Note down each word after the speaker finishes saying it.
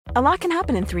A lot can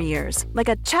happen in 3 years, like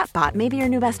a chatbot may be your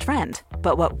new best friend.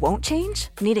 But what won't change?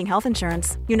 Needing health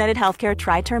insurance. United Healthcare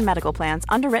Tri-Term Medical Plans,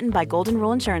 underwritten by Golden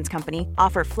Rule Insurance Company,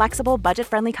 offer flexible,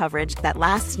 budget-friendly coverage that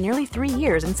lasts nearly 3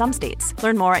 years in some states.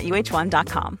 Learn more at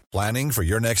uh1.com. Planning for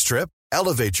your next trip?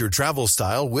 Elevate your travel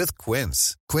style with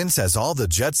Quince. Quince has all the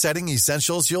jet-setting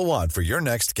essentials you'll want for your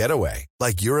next getaway,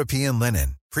 like European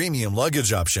linen, premium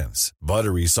luggage options,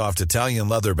 buttery soft Italian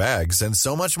leather bags, and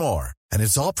so much more. And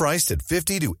it's all priced at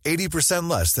 50 to 80%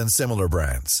 less than similar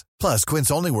brands. Plus, Quince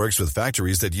only works with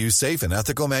factories that use safe and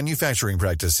ethical manufacturing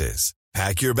practices.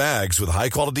 Pack your bags with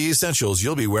high-quality essentials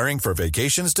you'll be wearing for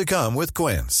vacations to come with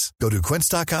Quince. Go to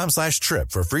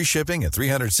quince.com/trip for free shipping and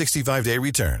 365-day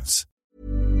returns.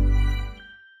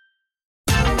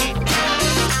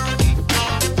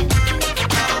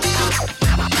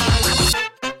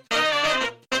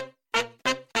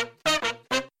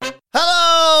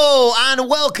 Hello and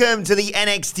welcome to the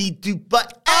NXT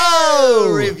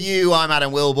 2.0 review. I'm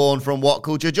Adam Wilborn from What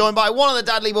Culture, joined by one of the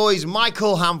Dudley boys,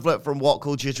 Michael Hamflett from What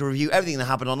Culture, to review everything that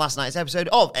happened on last night's episode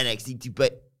of NXT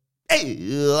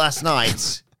 2.0 last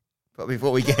night. But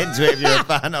before we get into it, if you're a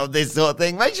fan of this sort of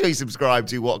thing, make sure you subscribe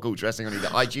to What Culture Wrestling on either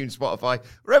iTunes, Spotify,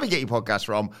 wherever you get your podcasts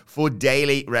from, for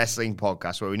daily wrestling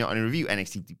podcasts where we not only review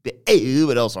NXT 2.0,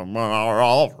 but also Dynamite,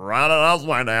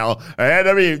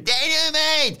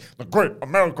 the Great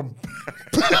American.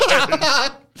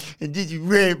 And did you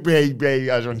I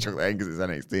just want to chuck that in because it's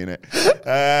NXT, innit?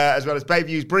 As well as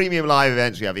pay-per-views, premium live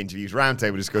events, we have interviews,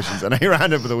 roundtable discussions, and a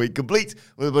roundup of the week, complete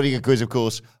with a buddy quiz, of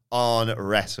course, on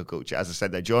Wrestle Culture. As I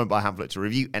said, they're joined by Hamflett to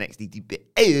review NXT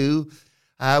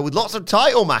 2.0 with lots of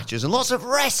title matches and lots of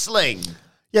wrestling.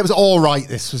 Yeah, it was all right,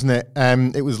 this, wasn't it?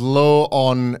 It was low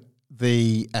on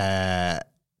the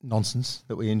nonsense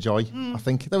that we enjoy, I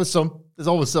think. There was some. There's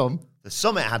always some. The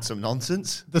Summit had some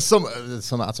nonsense. The Summit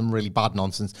had some really bad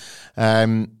nonsense.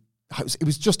 It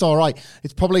was just all right.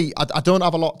 It's probably, I don't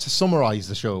have a lot to summarise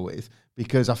the show with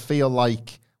because I feel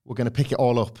like we're going to pick it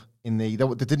all up there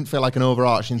didn't feel like an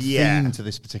overarching theme to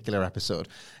this particular episode.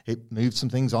 It moved some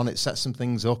things on, it set some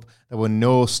things up. There were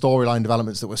no storyline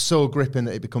developments that were so gripping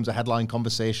that it becomes a headline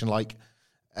conversation like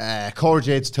Cora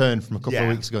Jade's turn from a couple of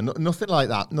weeks ago. Nothing like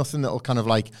that. Nothing that'll kind of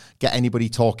like get anybody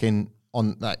talking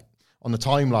on the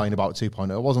timeline about 2.0.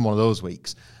 It wasn't one of those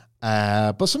weeks.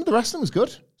 But some of the wrestling was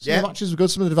good. Some of the matches were good.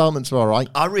 Some of the developments were all right.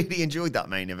 I really enjoyed that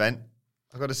main event,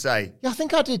 I've got to say. Yeah, I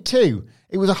think I did too.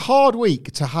 It was a hard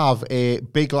week to have a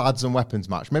big lads and weapons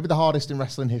match. Maybe the hardest in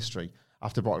wrestling history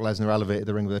after Brock Lesnar elevated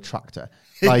the ring with a tractor.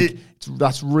 Like,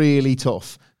 that's really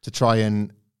tough to try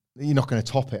and... You're not going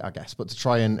to top it, I guess, but to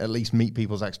try and at least meet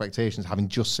people's expectations, having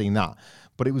just seen that.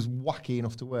 But it was wacky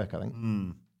enough to work, I think.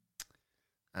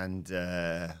 And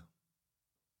I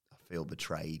feel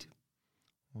betrayed.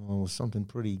 Oh, something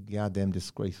pretty goddamn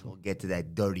disgraceful. We'll get to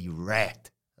that dirty rat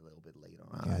a little bit later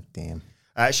on. Goddamn.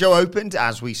 Show opened,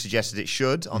 as we suggested it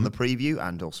should, on the preview,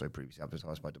 and also previously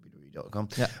advertised by WWE.com,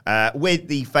 with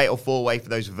the Fatal 4-Way for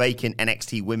those vacant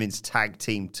NXT Women's Tag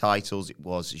Team titles. It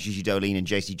was Gigi Dolin and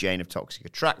Jacy Jayne of Toxic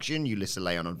Attraction, Yulisa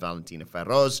Leon and Valentina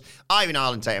Feroz, Ivan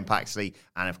Ireland, Tatum Paxley,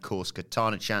 and of course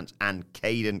Katana Chance and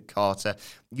Kaden Carter.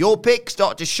 Your picks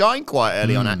start to shine quite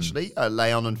early on, actually.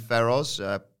 Leon and Feroz,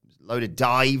 load of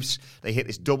dives. They hit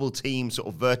this double team sort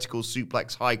of vertical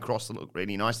suplex high cross that looked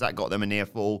really nice. That got them a near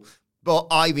fall. But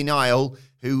Ivy Nile,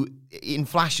 who in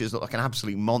flashes looked like an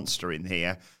absolute monster in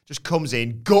here, just comes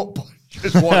in, gut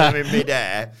punches one of them in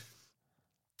midair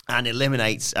and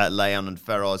eliminates Leon and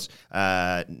Feroz.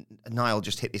 Nile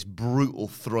just hit this brutal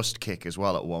thrust kick as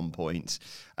well at one point.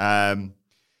 Then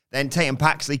Tatum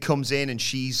Paxley comes in and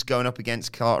she's going up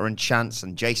against Carter and Chance,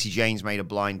 and Jacy Jayne's made a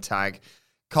blind tag.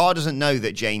 Carr doesn't know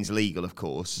that Jayne's legal, of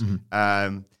course,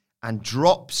 and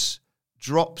drops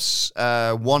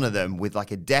one of them with like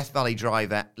a Death Valley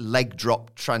Driver leg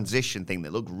drop transition thing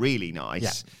that looked really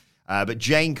nice. But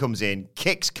Jayne comes in,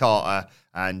 kicks Carter,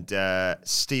 and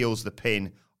steals the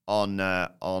pin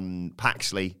on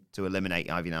Paxley to eliminate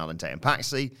Ivy Nile and Tatum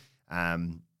Paxley.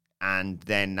 And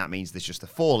then that means there's just the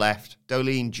four left: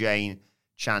 Dolin, Jayne,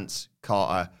 Chance,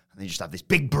 Carter, and they just have this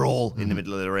big brawl in the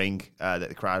middle of the ring that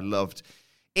the crowd loved.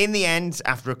 In the end,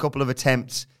 after a couple of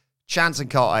attempts, Chance and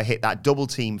Carter hit that double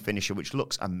team finisher, which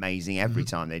looks amazing every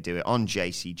time they do it, on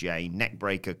Jacy Jayne. Neck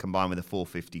breaker combined with a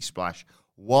 450 splash.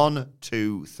 1,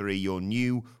 2, 3, your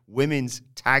new women's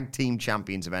tag team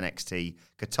champions of NXT,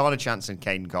 Katana Chance and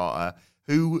Kaden Carter,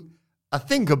 who I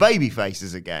think are baby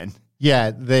faces again.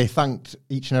 Yeah, they thanked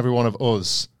each and every one of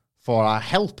us for our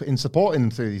help in supporting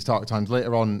them through these dark times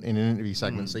later on in an interview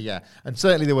segment. So yeah, and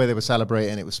certainly the way they were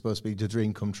celebrating, it was supposed to be the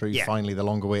dream come true, finally the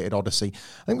long-awaited Odyssey.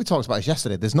 I think we talked about this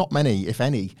yesterday. There's not many, if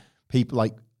any, people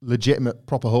like legitimate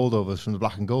proper holdovers from the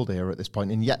Black and Gold era at this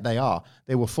point, and yet they are.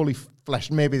 They were fully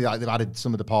fleshed. Maybe they've added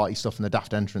some of the party stuff and the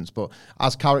daft entrance, but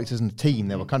as characters and a team,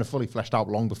 they were kind of fully fleshed out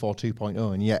long before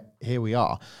 2.0, and yet here we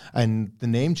are. And the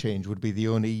name change would be the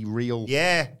only real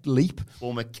leap.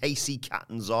 Former Casey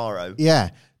Catanzaro. Yeah.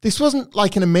 This wasn't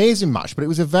like an amazing match, but it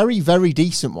was a very, very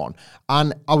decent one.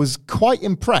 And I was quite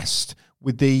impressed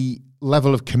with the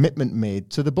level of commitment made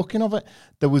to the booking of it.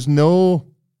 There was no...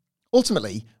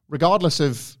 Ultimately, regardless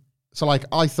of... So, like,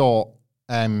 I thought...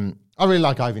 I really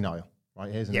like Ivy Nile,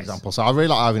 right? Here's an example. So, I really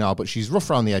like Ivy Nile, but she's rough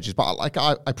around the edges. But,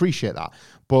 I appreciate that.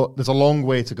 But there's a long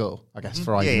way to go, I guess,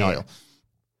 for Ivy Nile.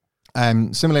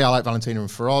 Similarly, I like Valentina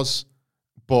and Feroz,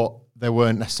 but they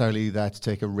weren't necessarily there to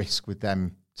take a risk with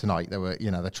them tonight. They were,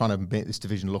 they're trying to make this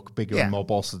division look bigger and more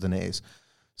bolstered than it is.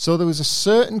 So there was a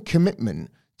certain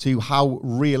commitment to how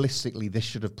realistically this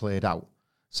should have played out.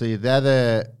 So they're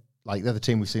the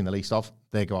team we've seen the least of.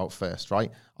 They go out first,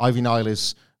 right? Ivy Nile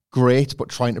is great, but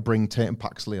trying to bring Tatum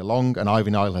Paxley along, and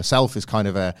Ivy Nile herself is kind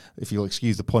of if you'll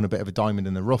excuse the pun, a bit of a diamond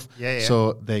in the rough.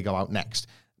 So they go out next.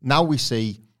 Now we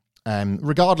see,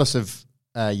 regardless of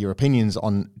your opinions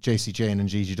on Jacy Jayne and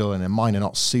Gigi Dolan, and mine are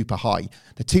not super high.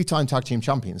 They're two-time tag team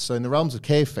champions. So in the realms of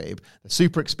kayfabe, they're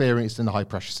super experienced in the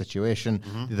high-pressure situation.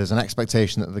 Mm-hmm. There's an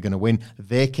expectation that they're going to win.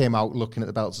 They came out looking at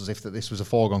the belts as if that this was a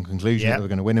foregone conclusion that they were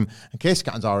going to win them. And Casey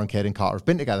Catanzaro and Kaden Carter have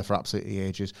been together for absolutely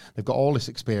ages. They've got all this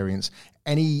experience.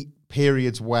 Any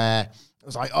periods where it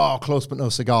was like, close but no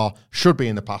cigar, should be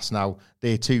in the past now.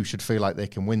 They too should feel like they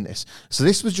can win this. So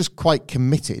this was just quite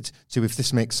committed to, if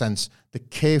this makes sense, the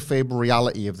kayfabe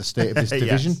reality of the state of this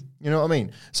division. You know what I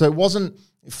mean? So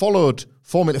it followed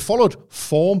formula, it followed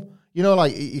form.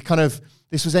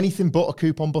 This was anything but a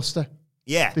coupon buster.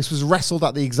 Yeah. This was wrestled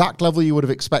at the exact level you would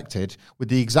have expected with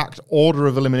the exact order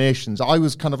of eliminations. I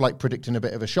was kind of like predicting a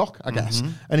bit of a shock, I guess.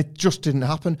 And it just didn't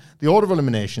happen. The order of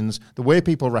eliminations, the way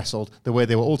people wrestled, the way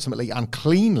they were ultimately and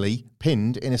cleanly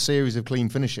pinned in a series of clean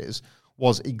finishes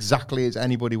was exactly as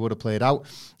anybody would have played out,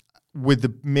 with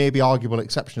the maybe arguable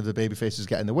exception of the babyfaces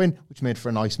getting the win, which made for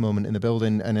a nice moment in the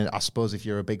building. And I suppose if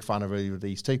you're a big fan of either of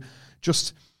these two,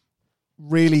 just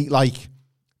really like...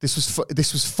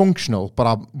 This was functional, but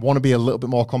I want to be a little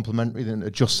bit more complimentary than to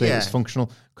just say it's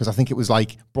functional, because I think it was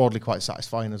like broadly quite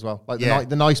satisfying as well. Like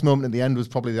the nice moment at the end was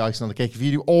probably the icing on the cake. If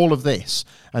you do all of this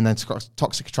and then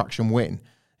Toxic Attraction win,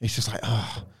 it's just like,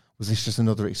 was this just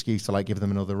another excuse to like give them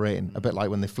another rating? A bit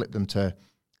like when they flipped them to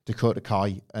Dakota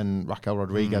Kai and Raquel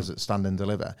Rodriguez at Stand and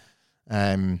Deliver.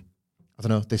 I don't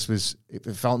know.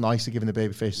 It felt nice to giving the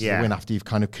babyfaces the win after you've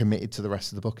kind of committed to the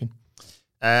rest of the booking.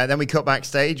 Then we cut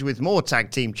backstage with more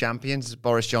tag team champions.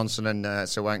 Boris Johnson and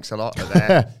Sir Wanks-A-Lot are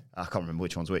there. I can't remember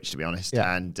which one's which, to be honest.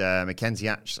 Yeah. And Mackenzie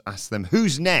asked them,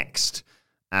 who's next?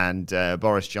 And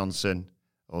Boris Johnson,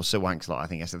 or Sir Wanks-A-Lot, I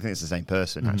think it's the same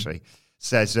person, actually,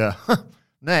 says,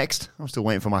 next, I'm still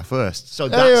waiting for my first. So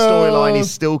that storyline is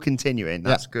still continuing.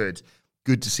 That's good.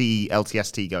 Good to see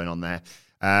LTST going on there.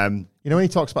 When he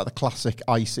talks about the classic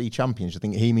IC champions, I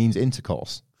think he means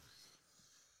intercourse.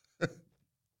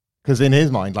 Because in his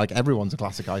mind, like, everyone's a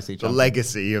classic IC champion. The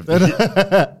legacy of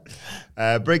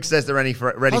Briggs says they're ready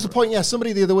for... That was a point,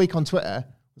 somebody the other week on Twitter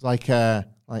was like,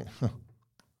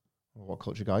 what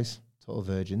culture, guys? Total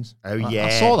virgins. Oh, yeah. I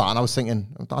saw that and I was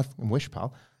thinking, I fucking wish,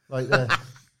 pal. Like, I'll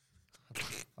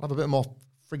have a bit more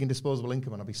frigging disposable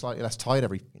income and I'll be slightly less tired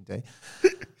every day.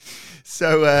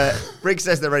 So, Briggs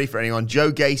says they're ready for anyone.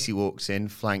 Joe Gacy walks in,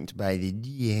 flanked by the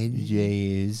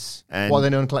Jizz. What are they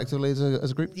known collectively as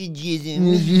a group? The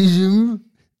Jism.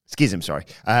 Schism, sorry.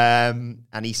 And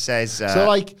he says... so,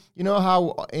 like, you know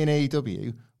how in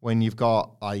AEW, when you've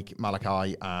got, like,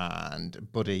 Malachi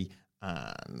and Buddy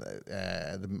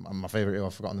and my favourite,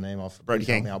 I've forgotten the name of. Brody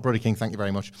King. Brody King, thank you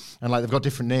very much. And, like, they've got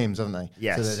different names, haven't they?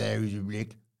 Yes. So there's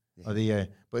Rick. Or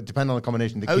but depending on the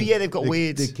combination, they've got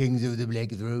weird. The Kings of the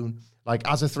Black Throne. Like,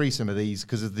 as a threesome of these,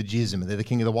 because of the jism, they're the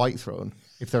King of the White Throne,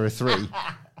 if there are three.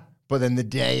 But then the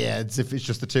Dayheads, if it's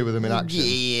just the two of them in action.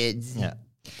 Yeah.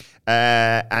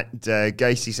 And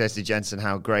Gacy says to Jensen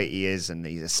how great he is, and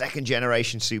he's a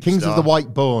second-generation superstar. Kings of the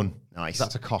White Bone. Nice.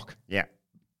 That's a cock. Yeah.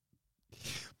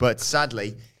 But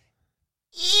sadly,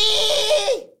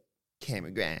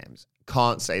 Cameron Grimes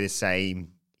can't say the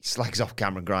same. He slags off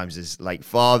Cameron Grimes' late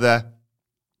father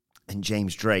and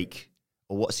James Drake.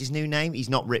 Or what's his new name? He's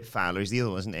not Rip Fowler. He's the other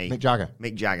one, isn't he? Mick Jagger.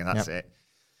 Mick Jagger, that's it.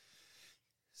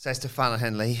 Says to Fallon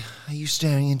Henley, are you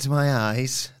staring into my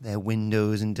eyes? They're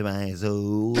windows into my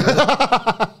soul.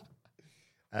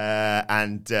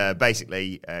 And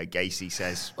basically, Gacy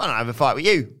says, why don't I have a fight with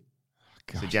you?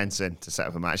 God. So Jensen to set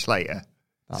up a match later.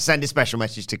 Send a special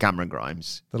message to Cameron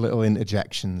Grimes. The little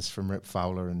interjections from Rip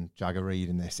Fowler and Jagger Reed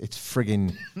in this. It's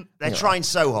frigging... They're trying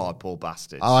so hard, poor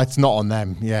bastards. Oh, it's not on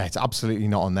them. Yeah, it's absolutely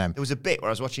not on them. There was a bit where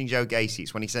I was watching Joe Gacy.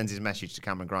 It's when he sends his message to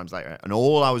Cameron Grimes later, and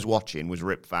all I was watching was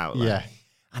Rip Fowler. Yeah.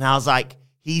 And I was like,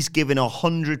 he's given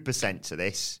 100% to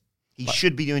this. He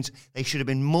should be doing... They should have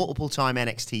been multiple-time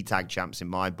NXT tag champs in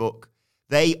my book.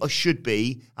 They should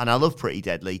be, and I love Pretty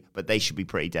Deadly, but they should be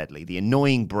Pretty Deadly. The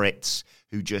annoying Brits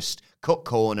who just cut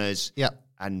corners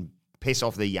and piss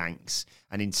off the Yanks.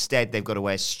 And instead, they've got to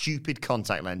wear stupid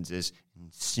contact lenses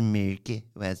and smirk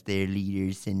as their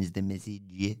leader sends the message.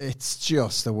 It's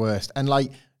just the worst. And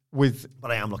like with...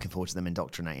 But I am looking forward to them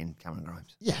indoctrinating Cameron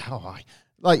Grimes. Yeah, all right.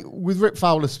 Like with Rip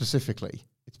Fowler specifically,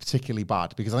 it's particularly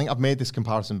bad because I think I've made this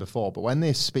comparison before, but when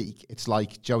they speak, it's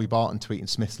like Joey Barton tweeting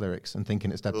Smith's lyrics and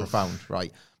thinking it's dead profound,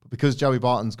 right? But because Joey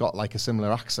Barton's got like a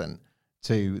similar accent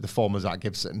to the former Zach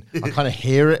Gibson, I kind of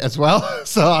hear it as well.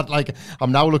 So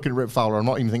I'm now looking at Rip Fowler. I'm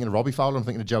not even thinking of Robbie Fowler. I'm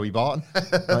thinking of Joey Barton.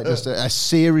 Like just a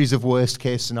series of worst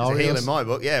case scenarios. It's a heel in my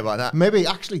book, yeah, by that. Maybe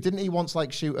actually, didn't he once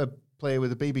like shoot a player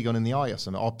with a BB gun in the eye or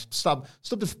something, or stubbed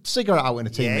a cigarette out in a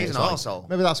teammate? Yeah, he's an arsehole.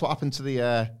 Maybe that's what happened to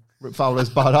the Rip Fowler's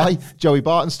bad eye. Joey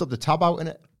Barton stubbed a tab out in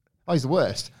it. Oh, he's the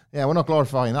worst. Yeah, we're not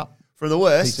glorifying that. From the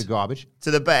worst piece of garbage to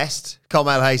the best,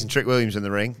 Carmelo Hayes and Trick Williams in the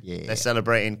ring. Yeah. They're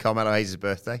celebrating Carmelo Hayes'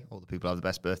 birthday. All the people have the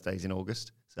best birthdays in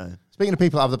August. So, speaking of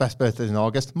people that have the best birthdays in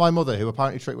August, my mother, who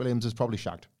apparently Trick Williams has probably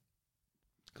shagged.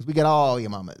 Because we get all your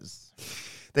mamas.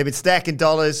 They've been stacking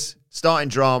dollars, starting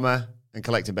drama, and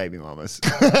collecting baby mamas.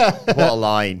 What a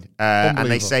line.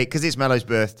 And they say, because it's Melo's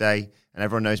birthday, and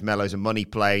everyone knows Melo's a money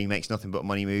player, he makes nothing but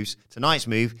money moves. Tonight's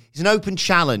move is an open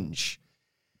challenge.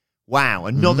 Wow,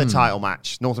 another title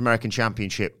match, North American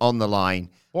Championship on the line.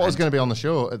 What was going to be on the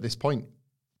show at this point?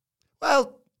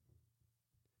 Well,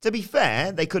 to be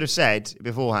fair, they could have said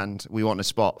beforehand, we want a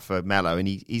spot for Melo, and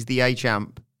he's the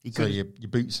A-champ. So you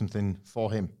boot something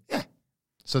for him? Yeah.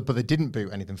 So, but they didn't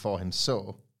boot anything for him,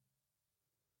 so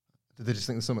did they just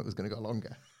think the summit was going to go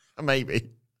longer?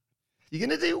 Maybe. You're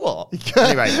going to do what?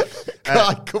 Anyway.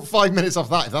 I cut 5 minutes off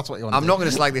that if that's what you want to do. I'm not going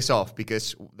to slag this off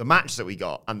because the match that we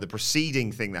got and the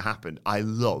preceding thing that happened, I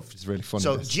loved. It's really funny.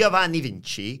 So Giovanni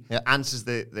Vinci answers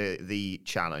the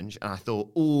challenge, and I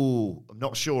thought, I'm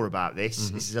not sure about this.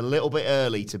 Mm-hmm. This is a little bit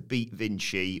early to beat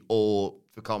Vinci or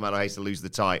for Carmelo Hayes to lose the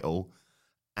title.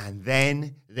 And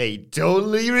then they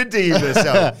totally redeem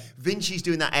themselves. Vinci's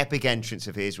doing that epic entrance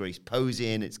of his where he's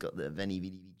posing. It's got the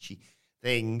Vinci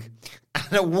thing.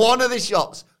 And at one of the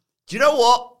shots, do you know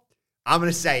what? I'm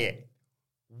going to say it.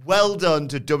 Well done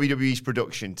to WWE's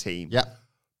production team. Yeah.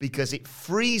 Because it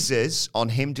freezes on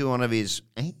him doing one of his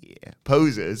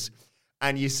poses,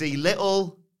 and you see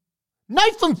little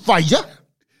Nathan Fraser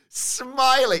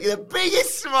smiling, the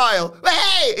biggest smile.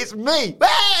 Hey, it's me.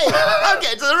 Hey, I'm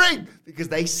getting to the ring. Because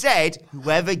they said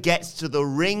whoever gets to the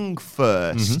ring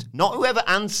first, not whoever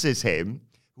answers him,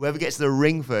 whoever gets to the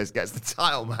ring first gets the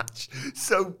title match.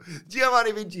 So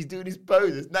Giovanni Vinci's doing his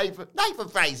poses. Nathan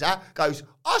Fraser goes,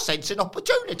 I sense an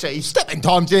opportunity. Step in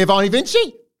time, Giovanni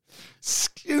Vinci.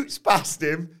 Scoots past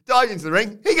him, dives into the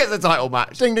ring. He gets the title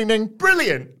match. Ding, ding, ding.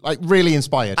 Brilliant. Like, really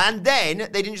inspired. And then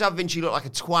they didn't just have Vinci look like a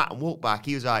twat and walk back.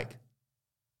 He was like,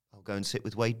 I'll go and sit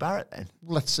with Wade Barrett then.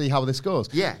 Let's see how this goes.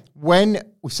 Yeah. When,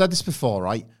 we've said this before,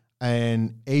 right?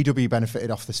 And AEW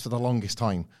benefited off this for the longest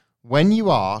time. When you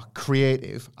are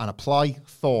creative and apply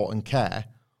thought and care,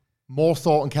 more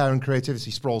thought and care and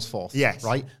creativity sprawls forth. Yes.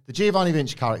 Right? The Giovanni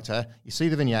Vinci character, you see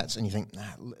the vignettes and you think,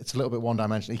 it's a little bit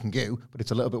one-dimensional. He can go, but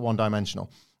it's a little bit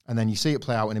one-dimensional. And then you see it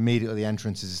play out and immediately the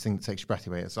entrance is this thing that takes your breath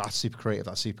away. So that's super creative.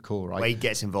 That's super cool, right? Wade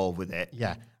gets involved with it.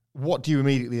 Yeah. What do you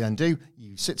immediately then do?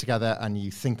 You sit together and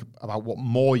you think about what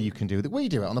more you can do. We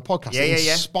do it on the podcast. It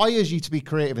inspires you to be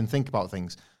creative and think about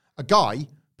things. A guy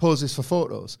poses for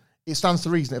photos. It stands to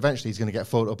reason that eventually he's going to get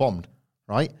photo bombed,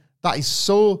 right? That is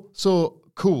so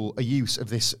cool a use of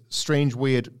this strange,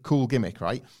 weird, cool gimmick,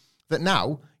 right? That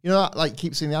now, you know, that, like,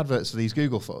 keep seeing the adverts for these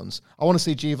Google phones. I want to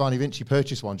see Giovanni Vinci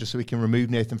purchase one just so he can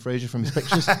remove Nathan Fraser from his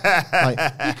pictures. Like,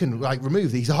 you can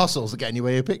remove these arseholes that get in your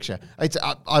way of a picture.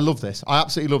 I love this. I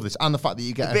absolutely love this, and the fact that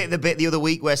you get the bit the other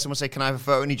week where someone said, "Can I have a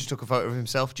photo?" and he just took a photo of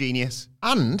himself. Genius.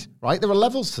 And right, there are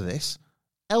levels to this.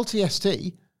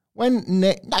 LTST, when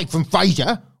Nathan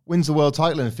Fraser wins the world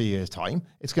title in a few years' time,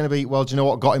 it's going to be, well, do you know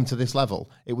what got him to this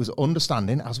level? It was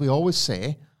understanding, as we always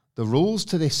say, the rules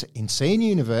to this insane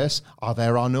universe are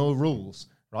there are no rules,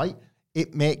 right?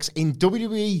 It makes, in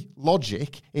WWE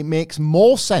logic, it makes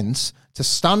more sense to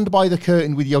stand by the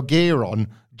curtain with your gear on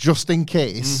just in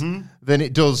case than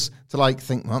it does to,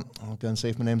 think, well, I'll go and see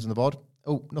if my name's on the board.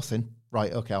 Oh, nothing.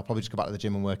 Right, okay, I'll probably just go back to the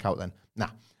gym and work out then. Nah.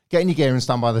 get in your gear and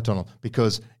stand by the tunnel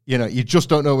because, you just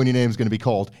don't know when your name's going to be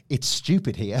called. It's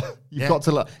stupid here. You've got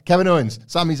to Kevin Owens,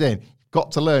 Sami Zayn, you've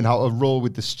got to learn how to roll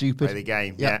with the stupid. Play the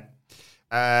game,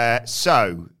 yeah.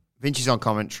 So, Vinci's on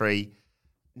commentary.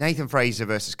 Nathan Fraser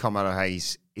versus Carmelo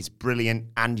Hayes is brilliant,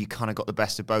 and you kind of got the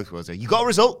best of both worlds there. You got a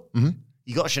result,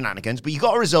 you got shenanigans, but you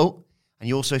got a result, and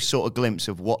you also saw a glimpse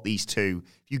of what these two,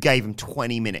 if you gave them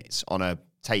 20 minutes on a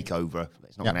takeover,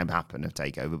 it's not going to happen, a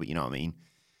takeover, but you know what I mean?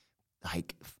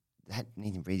 Like, that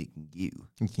Nathan Fraser can you.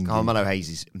 Carmelo Hayes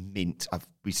is mint.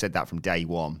 We said that from day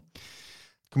one.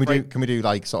 Can we do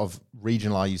like sort of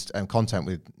regionalised content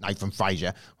with Nathan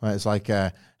Fraser, where it's like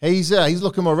he's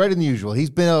looking more red than usual. He's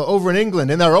been over in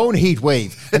England in their own heat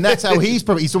wave, and that's how he's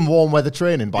done warm weather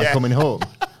training by coming home.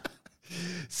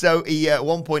 So he at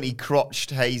one point he crotched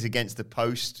Hayes against the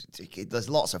post. There's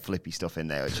lots of flippy stuff in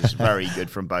there, which is very good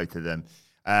from both of them.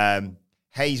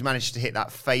 Hayes managed to hit that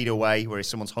fade away where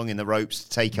someone's hung in the ropes to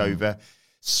take over.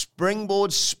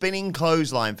 Springboard spinning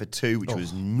clothesline for 2, which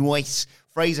was nice.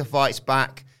 Fraser fights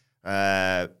back,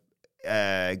 tries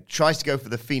to go for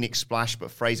the Phoenix Splash, but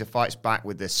Fraser fights back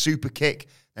with the super kick.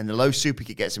 And the low super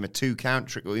kick gets him a 2 count.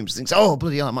 Trick Williams thinks, oh,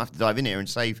 bloody hell, I might have to dive in here and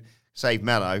save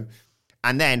Melo.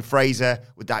 And then Fraser,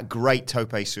 with that great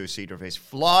tope suicida of his,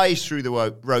 flies through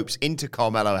the ropes into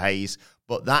Carmelo Hayes,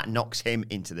 but that knocks him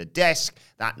into the desk.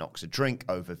 That knocks a drink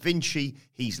over Vinci.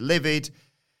 He's livid.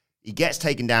 He gets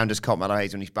taken down, does Carmelo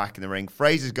Hayes when he's back in the ring.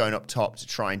 Fraser's going up top to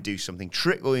try and do something.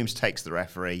 Trick Williams takes the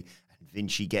referee, and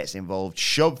Vinci gets involved.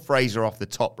 Shove Fraser off the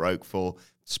top rope for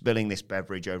spilling this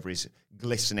beverage over his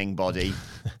glistening body.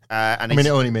 It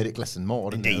only made it glisten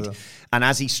more, didn't it? Indeed. And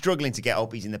as he's struggling to get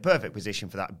up, he's in the perfect position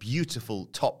for that beautiful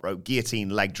top rope guillotine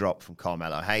leg drop from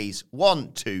Carmelo Hayes.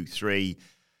 1, 2, 3.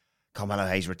 Carmelo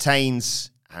Hayes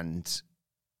retains, and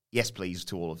yes, please,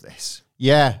 to all of this.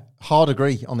 Yeah, hard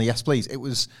agree on the yes, please.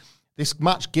 This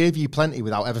match gave you plenty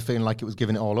without ever feeling like it was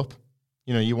giving it all up.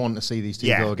 You want to see these two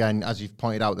go again. As you've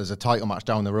pointed out, there's a title match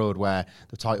down the road where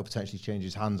the title potentially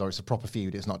changes hands, or it's a proper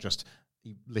feud. It's not just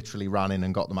he literally ran in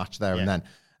and got the match there and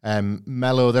then.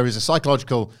 Melo, there is a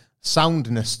psychological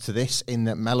soundness to this in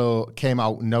that Melo came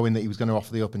out knowing that he was going to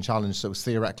offer the open challenge, so it was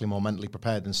theoretically more mentally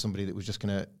prepared than somebody that was just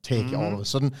going to take it all of a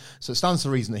sudden. So it stands to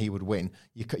reason that he would win.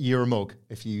 You're a mug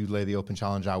if you lay the open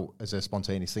challenge out as a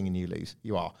spontaneous thing and you lose.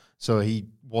 You are. So he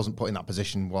wasn't put in that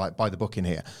position by the book in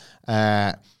here.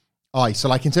 So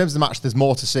like in terms of the match, there's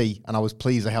more to see, and I was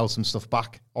pleased they held some stuff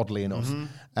back, oddly enough.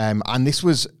 And this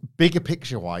was, bigger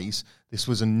picture-wise, this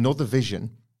was another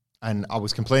vision. And I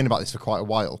was complaining about this for quite a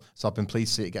while, so I've been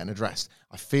pleased to see it getting addressed.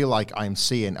 I feel like I am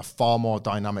seeing a far more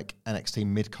dynamic NXT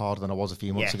mid-card than I was a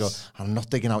few months ago. I'm not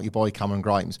digging out your boy Cameron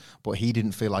Grimes, but he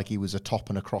didn't feel like he was a top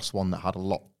and across one that had a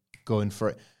lot going for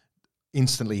it.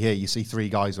 Instantly here, you see 3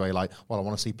 guys where you're like, well, I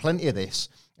want to see plenty of this.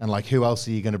 And like, who else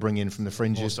are you going to bring in from the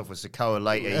fringes? More stuff with Sikoa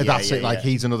later. That's it.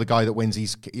 He's another guy that wins.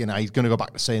 He's going to go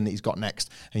back to saying that he's got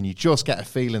next. And you just get a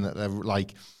feeling that they're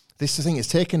like... This is the thing, it's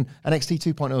taken,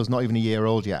 NXT 2.0 is not even a year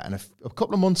old yet, and a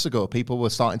couple of months ago, people were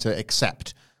starting to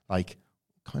accept, like,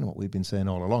 kind of what we've been saying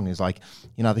all along, is like,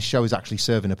 this show is actually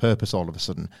serving a purpose all of a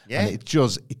sudden. Yeah. And it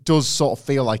does sort of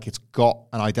feel like it's got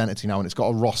an identity now, and it's got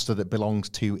a roster that belongs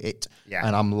to it. Yeah.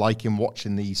 And I'm liking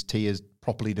watching these tiers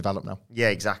properly develop now. Yeah,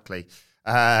 exactly.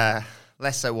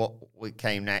 Less so what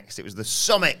came next. It was the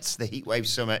Summit, the Heatwave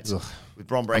Summit with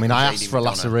Bron Breakker. I asked for a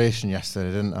laceration yesterday,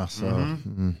 didn't I? So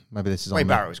maybe this is on Wade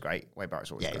Barrett was great. Wade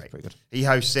Barrett's always great. He's pretty good. He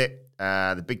hosts it.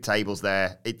 The big table's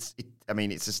there. It's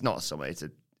just not a Summit. It's a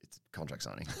contract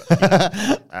signing.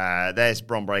 But, there's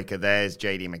Bron Breakker. There's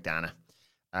JD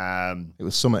McDonough. It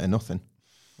was Summit and nothing.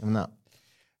 Even that.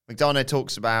 McDonough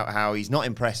talks about how he's not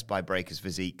impressed by Breakker's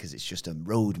physique because it's just a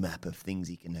roadmap of things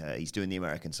he can hurt. He's doing the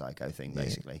American Psycho thing,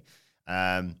 basically.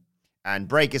 And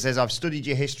Breakker says, I've studied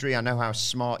your history. I know how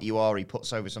smart you are. He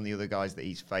puts over some of the other guys that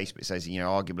he's faced, but says,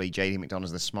 arguably JD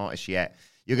McDonough's the smartest yet.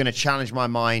 You're going to challenge my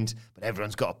mind, but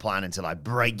everyone's got a plan until I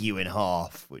break you in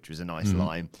half, which was a nice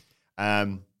line.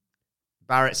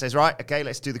 Barrett says, right, okay,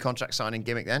 let's do the contract signing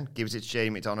gimmick then. Gives it to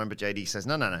JD McDonough, but JD says,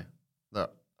 no.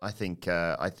 Look, I think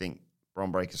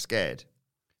Bron Breakker's scared.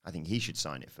 I think he should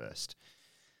sign it first.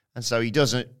 And so he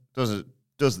does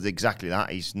exactly that.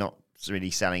 He's not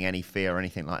really selling any fear or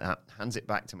anything like that. Hands it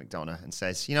back to McDonough and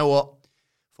says, you know what?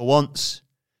 For once,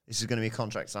 this is going to be a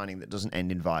contract signing that doesn't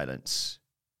end in violence,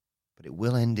 but it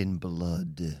will end in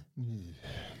blood.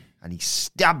 And he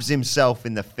stabs himself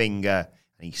in the finger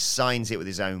and he signs it with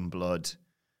his own blood.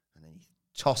 And then he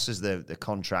tosses the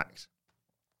contract,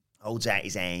 holds out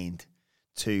his hand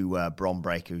to Bron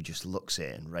Breakker, who just looks at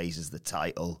it and raises the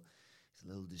title. He's a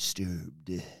little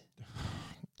disturbed.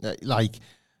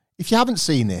 If you haven't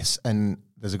seen this, and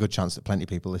there's a good chance that plenty of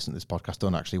people listening to this podcast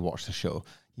don't actually watch the show.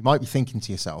 You might be thinking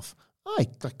to yourself,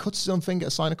 that cuts his own finger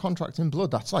to sign a contract in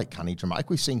blood. That's like canny dramatic.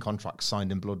 We've seen contracts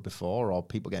signed in blood before, or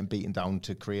people getting beaten down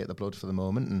to create the blood for the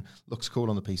moment, and looks cool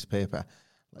on the piece of paper.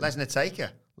 Lesnar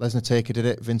Taker did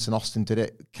it. Vincent Austin did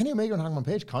it. Kenny Omega and Hangman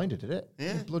Page kind of did it.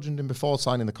 Yeah. He bludgeoned him before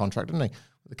signing the contract, didn't he?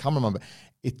 The cameraman. But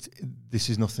this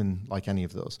is nothing like any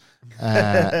of those.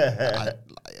 I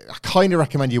kind of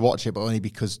recommend you watch it, but only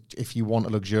because if you want a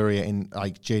luxuriate in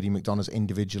like JD McDonough's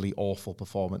individually awful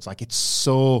performance, like it's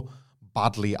so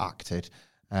badly acted.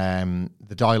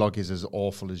 The dialogue is as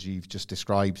awful as you've just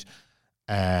described.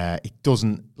 It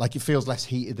doesn't, like, it feels less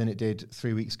heated than it did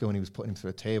 3 weeks ago when he was putting him through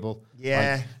a table.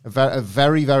 Yeah. Like, at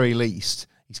very, very least,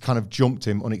 he's kind of jumped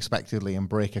him unexpectedly, and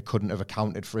Breaker couldn't have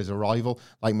accounted for his arrival.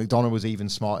 Like, McDonough was even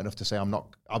smart enough to say,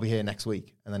 I'll be here next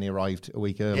week. And then he arrived a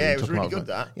week early. Yeah, it was really good,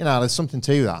 that. You know, there's something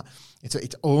to that.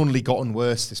 It's only gotten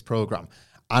worse, this program.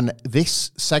 And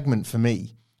this segment, for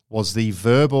me, was the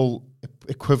verbal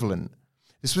equivalent.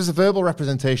 This was a verbal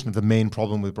representation of the main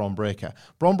problem with Bron Breakker.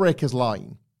 Bron Breakker's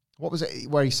line, what was it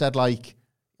where he said, like,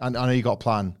 I know you got a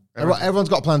plan. Everyone's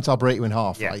got a plan till I break you in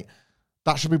half, right?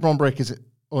 That should be Bron Breakker's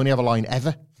only ever line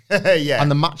ever. Yeah. And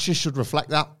the matches should reflect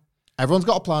that. Everyone's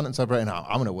got a plan until I break you in half.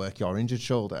 I'm going to work your injured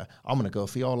shoulder. I'm going to go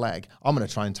for your leg. I'm going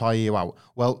to try and tire you out.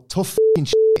 Well, tough f***ing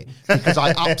shit, because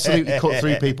I absolutely cut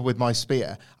through people with my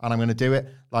spear, and I'm going to do it.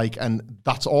 Like, and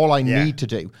that's all I need to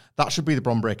do. That should be the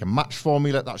Bron Breakker match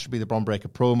formula. That should be the Bron Breakker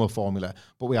promo formula.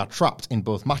 But we are trapped in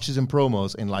both matches and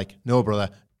promos in like, no, brother,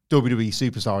 WWE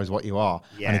superstar is what you are.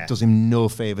 Yeah. And it does him no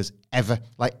favours ever.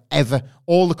 Like, ever.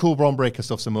 All the cool Bron Breakker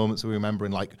stuff's the moments we remember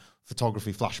in, like,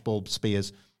 photography, flashbulb,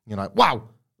 spears. You're like, wow.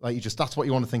 Like, that's what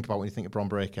you want to think about when you think of Bron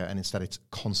Breakker, and instead it's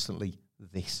constantly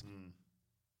this.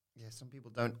 Yeah, some people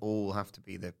don't all have to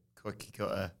be the cookie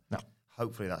cutter. No.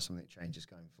 Hopefully that's something that changes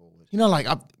going forward. You know, like,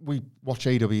 we watch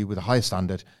AEW with a higher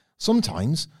standard.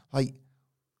 Sometimes, like,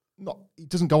 it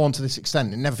doesn't go on to this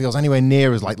extent. It never feels anywhere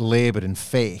near as, like, laboured and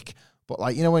fake. But,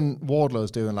 like, you know, when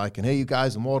Wardlow's doing, like, and here you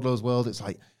guys in Wardlow's world, it's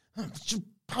like, just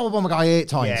powerbomb a guy 8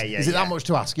 times. Is it that much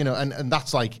to ask? You know, and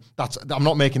that's like, I'm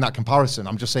not making that comparison.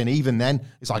 I'm just saying, even then,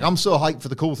 it's like, I'm so hyped for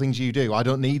the cool things you do. I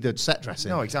don't need the set dressing.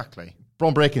 No, exactly.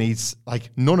 Bron Breakker needs,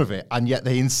 like, none of it. And yet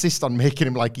they insist on making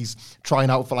him like he's trying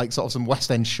out for, like, sort of some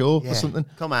West End show or something.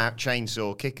 Come out,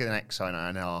 chainsaw, kick the next sign out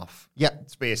and a half. Yeah.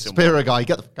 Spear a guy,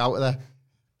 get the fuck out of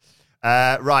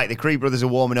there. Right, the Creed brothers are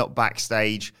warming up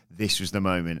backstage. This was the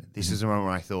moment. This is the moment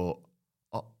where I thought,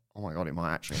 oh my God, it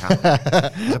might actually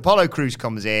happen. Apollo Crews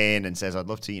comes in and says, I'd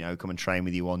love to, you know, come and train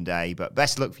with you one day, but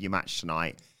best of luck for your match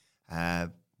tonight.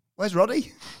 Where's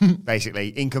Roddy? Basically,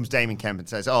 in comes Damon Kemp and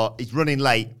says, he's running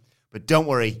late, but don't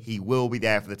worry, he will be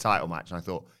there for the title match. And I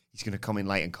thought, he's going to come in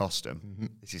late and cost him. Mm-hmm.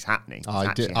 This is happening.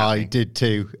 I did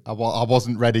too. I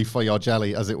wasn't ready for your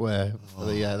jelly, as it were, for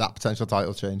that potential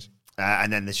title change.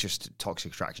 And then there's just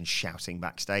Toxic Attraction shouting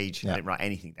backstage. I didn't write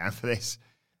anything down for this.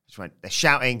 Just went, they're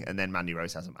shouting, and then Mandy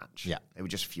Rose has a match. Yeah, they were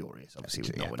just furious, obviously,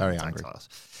 with not winning the tag titles.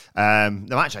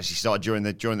 The match actually started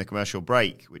during the commercial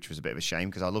break, which was a bit of a shame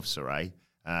because I love Saray.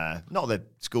 Not the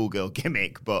schoolgirl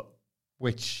gimmick, but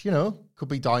which, you know, could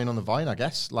be dying on the vine, I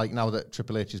guess. Like, now that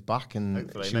Triple H is back, and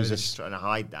hopefully she was just trying to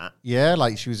hide that. Yeah,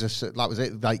 like she was just that was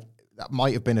it. Like, that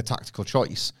might have been a tactical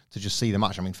choice to just see the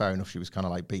match. I mean, fair enough, she was kind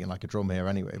of like beating like a drum here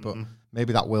anyway, but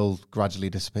maybe that will gradually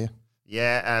disappear.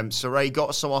 Yeah, Saray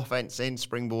got some offense in,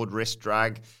 springboard wrist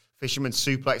drag. Fisherman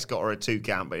suplex got her a 2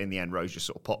 count, but in the end, Rose just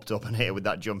sort of popped up and hit her with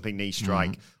that jumping knee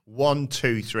strike. 1,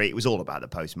 2, 3. It was all about the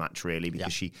post-match, really,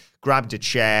 because she grabbed a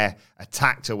chair,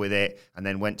 attacked her with it, and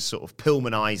then went to sort of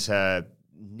Pillmanize her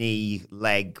knee,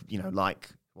 leg, you know, like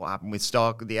what happened with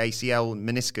Stark, the ACL,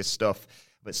 meniscus stuff.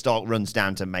 But Stark runs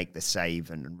down to make the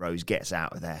save, and Rose gets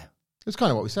out of there. It's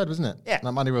kind of what we said, wasn't it? Yeah.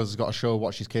 Like, Mandy Rose has got to show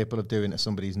what she's capable of doing to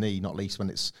somebody's knee, not least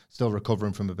when it's still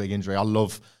recovering from a big injury. I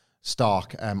love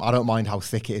Stark. I don't mind how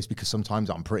thick it is, because sometimes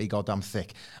I'm pretty goddamn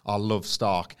thick. I love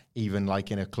Stark, even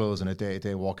like in her clothes and a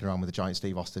day-to-day walking around with a giant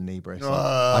Steve Austin knee brace.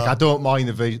 Like, I don't mind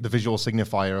the visual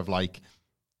signifier of, like,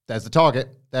 there's the target.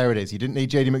 There it is. You didn't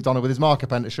need JD McDonagh with his marker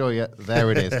pen to show you.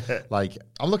 There it is. Like,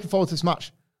 I'm looking forward to this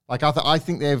match. Like, I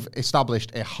think they've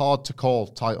established a hard-to-call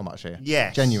title match here.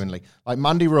 Yes. Genuinely. Like,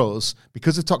 Mandy Rose,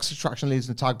 because of Toxic Attraction leads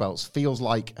and tag belts, feels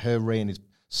like her reign is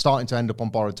starting to end up on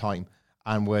borrowed time.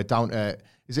 And we're down to...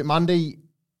 Is it Mandy,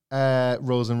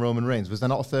 Rose, and Roman Reigns? Was there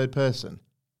not a third person?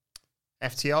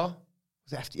 FTR?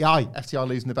 Was it FTR? FTR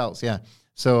losing the belts, yeah.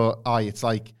 So, it's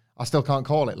like, I still can't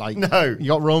call it. Like, no. You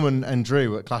got Roman and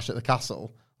Drew at Clash at the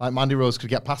Castle. Like, Mandy Rose could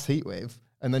get past Heatwave,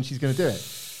 and then she's going to do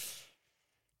it.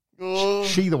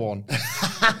 She the one.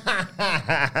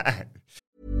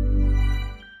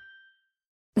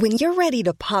 When you're ready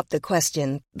to pop the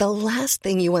question, the last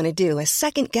thing you want to do is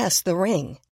second-guess the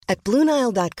ring. At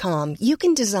BlueNile.com, you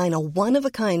can design a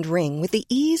one-of-a-kind ring with the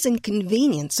ease and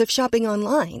convenience of shopping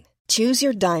online. Choose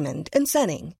your diamond and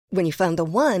setting. When you find the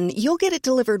one, you'll get it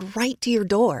delivered right to your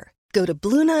door. Go to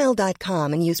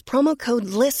BlueNile.com and use promo code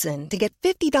LISTEN to get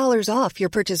 $50 off your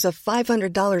purchase of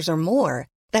 $500 or more.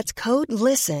 That's code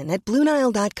LISTEN at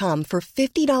BlueNile.com for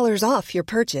 $50 off your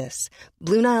purchase.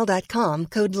 BlueNile.com,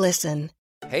 code LISTEN.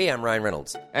 Hey, I'm Ryan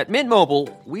Reynolds. At Mint Mobile,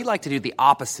 we like to do the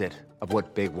opposite of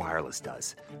what Big Wireless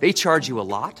does. They charge you a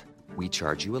lot, we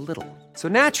charge you a little. So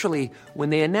naturally, when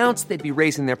they announced they'd be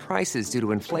raising their prices due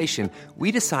to inflation,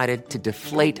 we decided to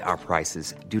deflate our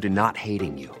prices due to not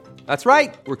hating you. That's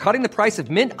right. We're cutting the price of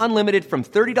Mint Unlimited from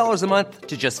 $30 a month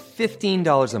to just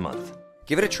 $15 a month.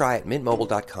 Give it a try at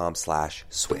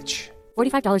mintmobile.com/switch.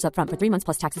 $45 up front for 3 months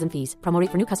plus taxes and fees. Promo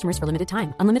rate for new customers for limited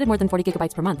time. Unlimited more than 40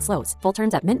 gigabytes per month. Slows full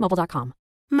terms at mintmobile.com.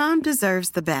 Mom deserves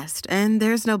the best, and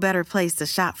there's no better place to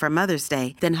shop for Mother's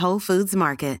Day than Whole Foods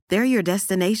Market. They're your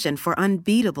destination for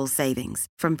unbeatable savings,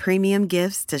 from premium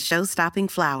gifts to show-stopping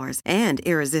flowers and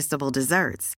irresistible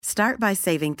desserts. Start by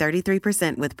saving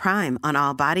 33% with Prime on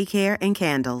all body care and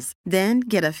candles. Then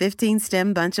get a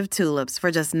 15-stem bunch of tulips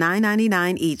for just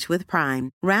 $9.99 each with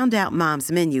Prime. Round out Mom's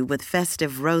menu with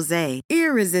festive rosé,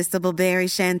 irresistible berry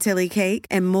chantilly cake,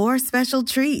 and more special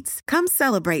treats. Come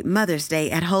celebrate Mother's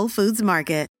Day at Whole Foods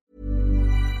Market.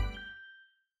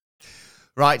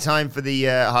 Right, time for the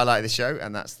highlight of the show,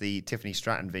 and that's the Tiffany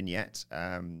Stratton vignette.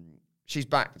 She's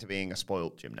back to being a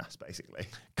spoiled gymnast, basically.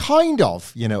 Kind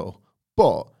of, you know.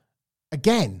 But,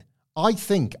 again, I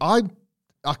think I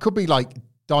could be, like,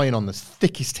 dying on the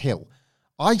thickest hill.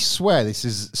 I swear this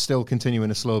is still continuing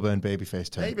a slow burn babyface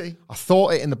turn. Maybe. I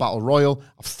thought it in the Battle Royal.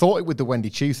 I've thought it with the Wendy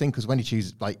Chu thing, because Wendy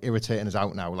Chu's, like, irritating us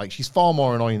out now. Like, she's far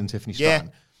more annoying than Tiffany Stratton.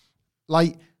 Yeah.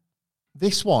 Like,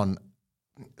 this one,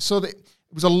 it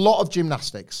was a lot of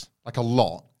gymnastics, like a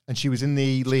lot, and she was in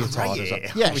the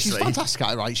leotard. Yeah, she's fantastic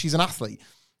at it, right? She's an athlete.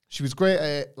 She was great at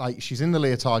it. Like, she's in the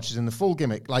leotard, she's in the full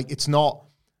gimmick. Like, it's not,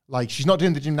 like, she's not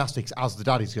doing the gymnastics as the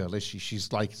daddy's girl, is she?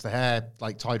 She's, like, it's the hair,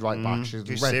 like, tied right back.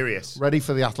 She's serious. Ready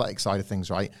for the athletic side of things,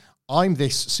 right? I'm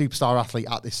this superstar athlete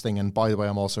at this thing, and by the way,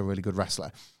 I'm also a really good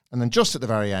wrestler. And then just at the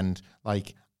very end,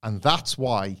 like, and that's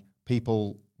why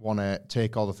people want to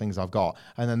take all the things I've got.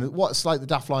 And then what's like the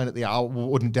daft line at the end? I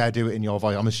wouldn't dare do it in your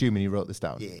voice. I'm assuming you wrote this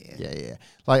down. Yeah.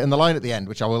 Like, and the line at the end,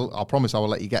 which I'll promise I will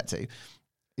let you get to,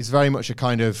 is very much a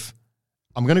kind of,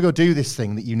 I'm going to go do this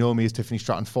thing that you know me as Tiffany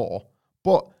Stratton for,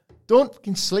 but don't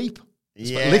fucking sleep.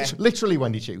 Yeah. Literally,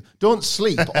 Wendy Chu. Don't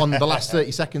sleep on the last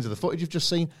 30 seconds of the footage you've just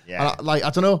seen. Yeah. And I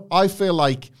don't know. I feel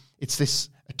like it's this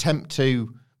attempt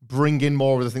to bring in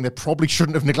more of the thing they probably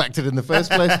shouldn't have neglected in the first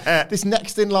place. This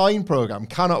Next in Line program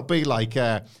cannot be like,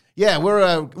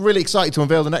 we're really excited to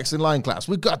unveil the Next in Line class.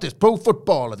 We've got this pro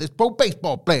footballer, this pro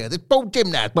baseball player, this pro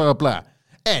gymnast, blah, blah, blah.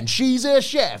 And she's a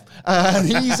chef, and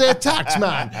he's a tax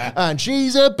man, and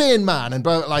she's a bin man, and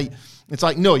blah, like, it's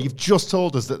like, no, you've just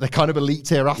told us that they're kind of elite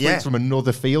tier athletes from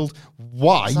another field.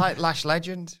 Why? It's like Lash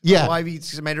Legend. Yeah. Why have you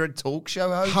just made her a talk show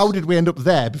host? How did we end up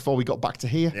there before we got back to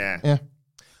here? Yeah.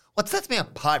 What sets me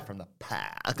apart from the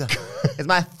pack is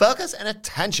my focus and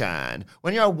attention.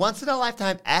 When you're a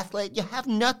once-in-a-lifetime athlete, you have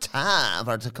no time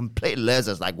for complete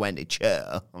losers like Wendy Chu.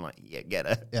 I'm like, yeah, get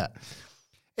it? Yeah.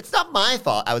 It's not my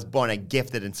fault I was born a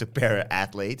gifted and superior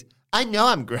athlete. I know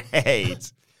I'm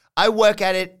great. I work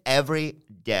at it every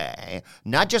day,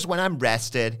 not just when I'm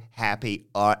rested, happy,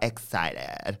 or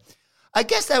excited. I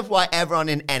guess that's why everyone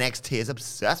in NXT is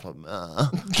obsessed with me.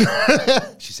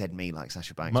 She said me like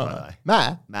Sasha Banks, by the way.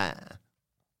 Ma.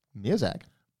 Music.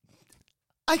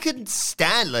 I couldn't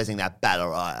stand losing that battle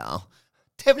royal.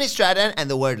 Tiffany Stratton and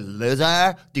the word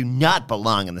loser do not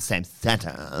belong in the same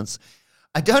sentence.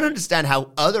 I don't understand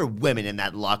how other women in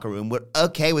that locker room were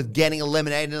okay with getting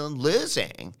eliminated and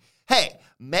losing. Hey,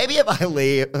 maybe if I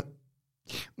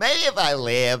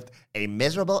lived a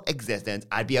miserable existence,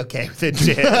 I'd be okay with it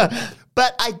too.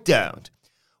 But I don't.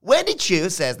 Wendy Chu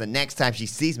says the next time she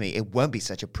sees me, it won't be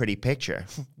such a pretty picture.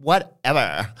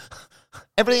 Whatever.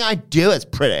 Everything I do is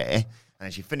pretty.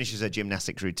 And she finishes her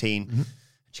gymnastics routine.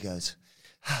 She goes,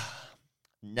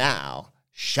 now,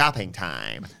 shopping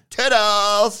time.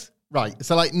 Toodles! Right,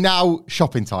 so like now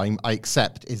shopping time, I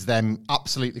accept, is them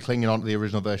absolutely clinging on to the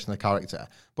original version of the character.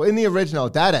 But in the original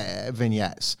Dada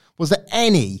vignettes, was there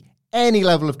any any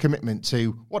level of commitment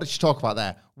to, what did she talk about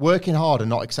there? Working hard and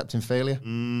not accepting failure.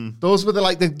 Those were the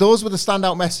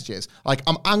standout messages. Like,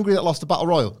 I'm angry that I lost the Battle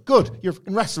Royal. Good. You're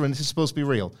in wrestling. This is supposed to be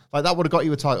real. Like, that would have got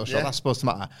you a title shot. That's supposed to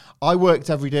matter. I worked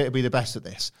every day to be the best at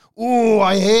this. Ooh,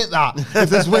 I hate that. If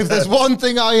there's one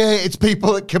thing I hate, it's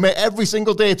people that commit every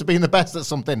single day to being the best at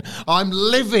something. I'm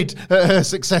livid at her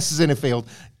successes in a field.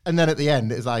 And then at the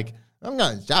end, it's like, I'm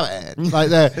going to jab it. Like,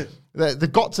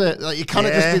 they've got to, like, you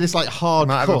cannot just be this like hard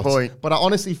cut. But I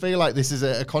honestly feel like this is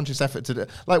a conscious effort to do.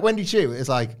 Like Wendy Chu is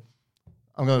like,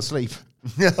 I'm going to sleep.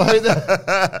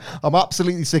 I'm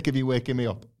absolutely sick of you waking me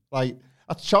up. Like,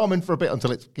 that's charming for a bit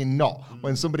until it's fucking not.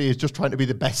 When somebody is just trying to be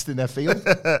the best in their field.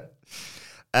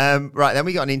 Right, then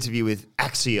we got an interview with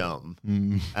Axiom,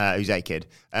 who's A-Kid.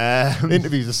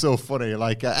 Interviews are so funny.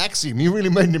 Like, Axiom, you really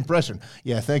made an impression.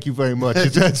 Yeah, thank you very much.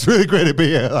 It's really great to be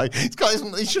here. Like,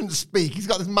 he shouldn't speak. He's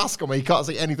got this mask on where he can't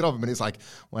say anything of him. And it's like,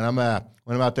 when I'm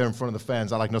out there in front of the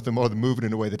fans, I like nothing more than moving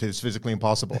in a way that is physically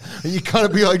impossible. And you kind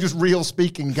of be like just real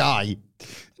speaking guy.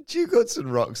 Duke Hudson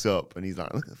rocks up and he's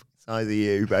like, look at the size of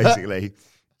you, basically.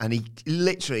 And he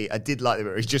literally, I did like the bit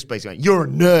where he's just basically like, you're a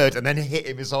nerd, and then hit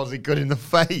him as hard as he could in the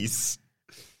face.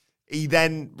 He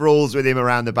then brawls with him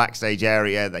around the backstage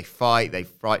area. They fight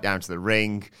down to the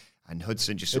ring, and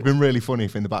Hudson just It'd been really funny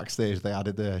if in the backstage they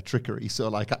added the trickery. So,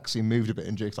 like, Axiom moved a bit,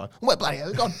 and Jake's like, where bloody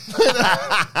hell, gone?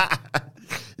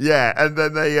 Yeah, and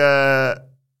then they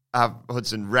have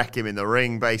Hudson wreck him in the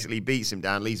ring, basically beats him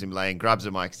down, leaves him laying, grabs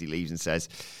the mic as he leaves and says,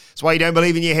 that's why you don't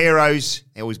believe in your heroes.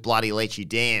 They always bloody let you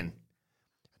down.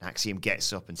 Axiom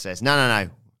gets up and says, no,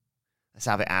 let's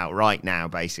have it out right now,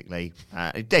 basically.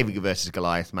 David versus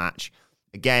Goliath match.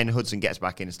 Again, Hudson gets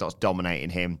back in and starts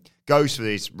dominating him. Goes for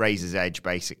this Razor's Edge,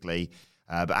 basically.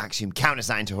 But Axiom counters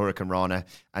that into Hurricane Rana.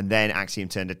 And then Axiom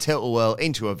turned a tilt-a-whirl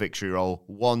into a victory roll.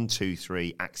 1, 2,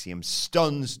 3. Axiom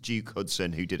stuns Duke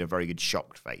Hudson, who did a very good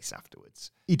shocked face afterwards.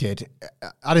 He did.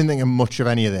 I didn't think of much of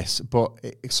any of this, but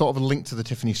it's sort of a link to the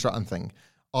Tiffany Stratton thing.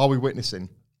 Are we witnessing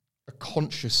a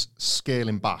conscious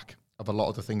scaling back of a lot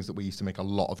of the things that we used to make a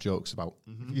lot of jokes about?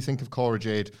 If you think of Cora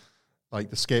Jade, like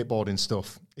the skateboarding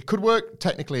stuff, it could work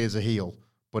technically as a heel,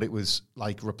 but it was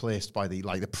like replaced by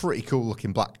the pretty cool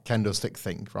looking black kendo stick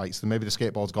thing, right? So maybe the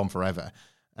skateboard's gone forever.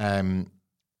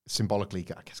 Symbolically,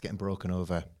 I guess, getting broken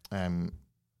over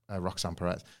Roxanne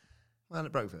Perez. Well,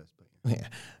 it broke first. But yeah.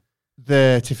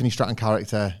 The Tiffany Stratton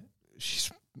character,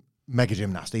 she's mega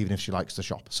gymnast, even if she likes to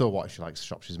shop. So what if she likes to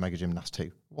shop? She's a mega gymnast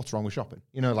too. What's wrong with shopping?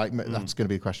 You know, like, that's going to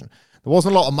be a question. There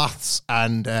wasn't a lot of maths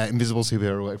and invisible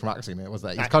superhero work from Axiom, was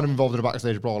there? He's kind of involved in a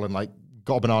backstage brawl and, like,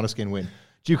 got a banana skin win.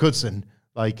 Duke Hudson,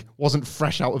 like, wasn't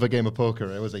fresh out of a game of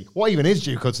poker, was he? What even is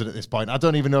Duke Hudson at this point? I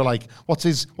don't even know, like, what's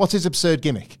his absurd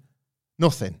gimmick?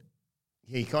 Nothing.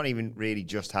 Yeah, you can't even really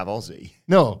just have Aussie.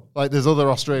 No, like, there's other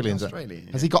Australians.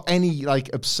 Yeah. Has he got any,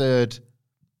 like, absurd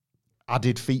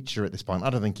added feature at this point? I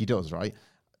don't think he does, right?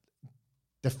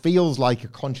 There feels like a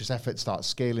conscious effort to start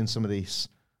scaling some of these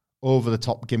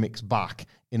over-the-top gimmicks back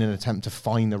in an attempt to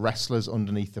find the wrestlers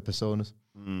underneath the personas.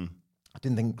 I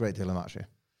didn't think a great deal of that shit.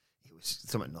 It was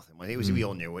something nothing. We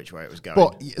all knew which way it was going.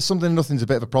 But something nothing's a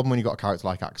bit of a problem when you've got a character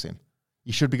like Axiom.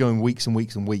 You should be going weeks and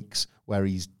weeks and weeks where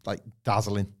he's, like,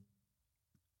 dazzling.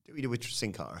 Do we do with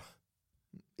Sin Cara?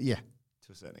 Yeah.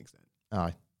 To a certain extent.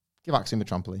 Aye. Give Axiom a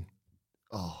trampoline.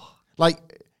 Oh. Like,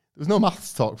 there was no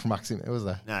maths talk from Axiom, was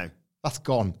there? No. That's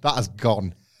gone. That has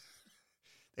gone.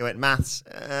 They went maths,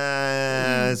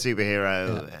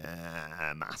 superhero,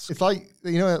 maths. It's like,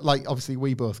 you know, like, obviously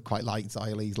we both quite liked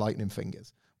Xia Li's lightning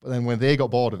fingers. But then when they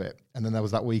got bored of it, and then there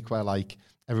was that week where, like,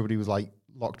 everybody was, like,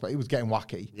 locked, but it was getting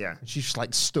wacky. Yeah. And she just,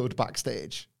 like, stood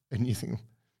backstage. And you think,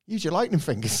 use your lightning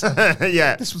fingers.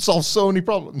 Yeah. This would solve so many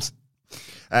problems.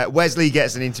 Wesley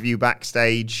gets an interview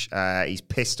backstage. He's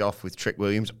pissed off with Trick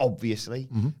Williams, obviously,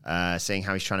 saying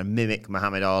how he's trying to mimic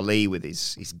Muhammad Ali with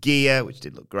his gear, which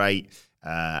did look great,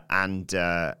 and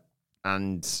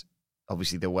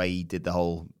obviously the way he did the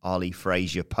whole Ali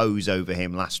Frazier pose over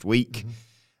him last week.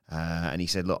 And he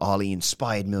said, look, Ali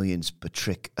inspired millions, but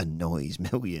Trick annoys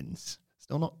millions.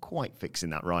 Still not quite fixing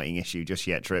that writing issue just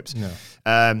yet, Trips. No.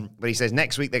 But he says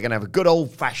next week they're going to have a good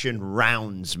old-fashioned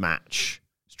rounds match.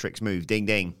 Trick's move, ding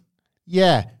ding.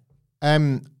 Yeah.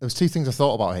 There was two things I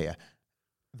thought about here.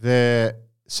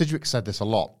 Sidgwick said this a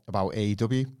lot about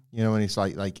AEW, you know, and it's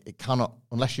like it cannot,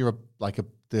 unless you're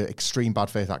the extreme bad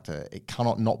faith actor, it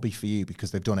cannot not be for you because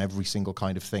they've done every single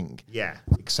kind of thing. Yeah.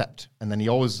 Except, and then he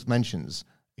always mentions,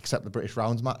 except the British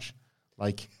rounds match.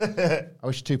 Like, I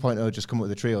wish 2.0 just come up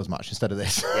with a trios match instead of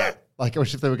this. Yeah. Like, I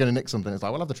wish if they were going to nick something, it's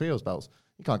like, we'll have the trios belts.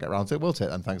 You can't get around to it. We'll take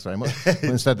them, thanks very much. But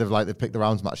instead, they've picked the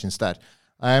rounds match instead.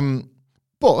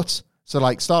 But, so,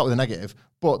 like, start with a negative,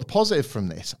 But the positive from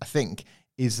this, I think,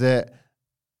 is that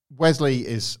Wesley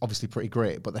is obviously pretty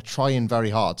great, but they're trying very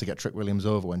hard to get Trick Williams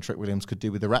over when Trick Williams could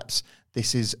do with the reps.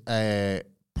 This is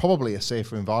probably a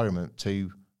safer environment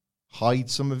to hide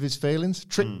some of his failings.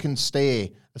 Trick can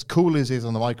stay as cool as he is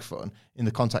on the microphone in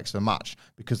the context of a match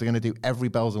because they're going to do every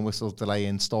bells and whistles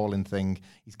delaying, stalling thing.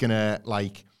 He's going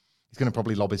to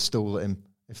probably lob his stool at him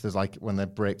if there's like when they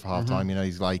break for halftime. You know,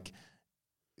 he's like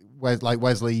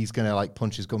Wesley's going to like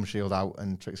punch his gum shield out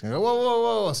and Trick's going to go, whoa, whoa,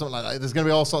 whoa, or something like that. There's going to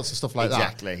be all sorts of stuff like that.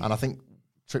 Exactly. And I think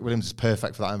Trick Williams is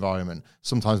perfect for that environment,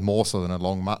 sometimes more so than a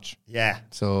long match. Yeah.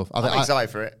 So I'm excited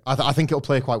for it. I think it'll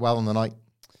play quite well on the night.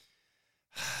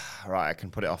 Right, I can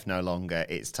put it off no longer.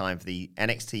 It's time for the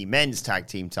NXT Men's Tag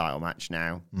Team title match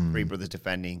now. Three brothers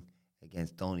defending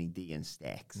against Tony D and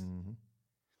Stacks.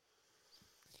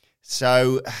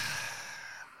 So,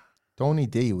 Tony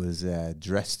D was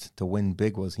dressed to win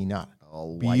big, was he not?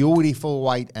 all white. Beautiful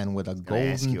white and with a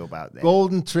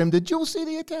golden trim. Did you see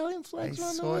the Italian flags?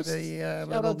 I saw the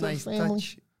little nice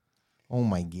touch. Oh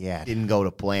my God! Didn't go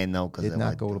to plan though because did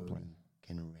not go to plan.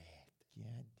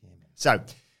 So,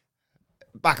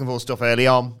 back and forth stuff early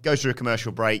on. Goes through a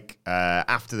commercial break.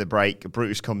 After the break,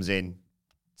 Brutus comes in,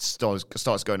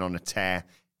 starts going on a tear.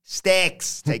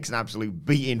 Stacks takes an absolute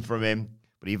beating from him,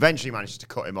 but he eventually manages to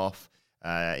cut him off.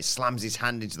 He slams his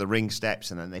hand into the ring steps,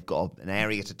 and then they've got an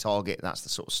area to target. That's the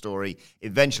sort of story.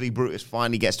 Eventually, Brutus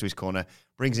finally gets to his corner,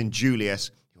 brings in Julius,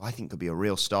 who I think could be a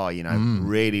real star, you know.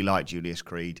 Really like Julius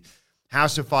Creed.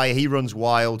 House of Fire, he runs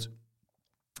wild.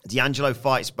 D'Angelo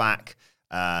fights back.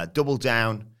 Double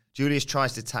down. Julius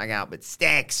tries to tag out, but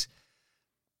Stacks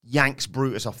yanks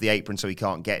Brutus off the apron so he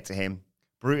can't get to him.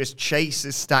 Brutus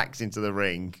chases Stacks into the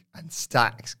ring, and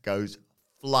Stacks goes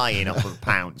flying off of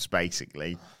Pounce,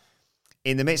 basically.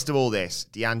 In the midst of all this,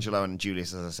 D'Angelo and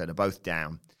Julius, as I said, are both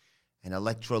down. And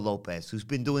Elektra Lopez, who's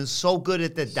been doing so good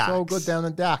at the docks. So good down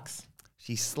the docks.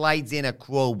 She slides in a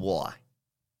crowbar.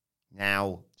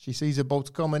 Now, she sees a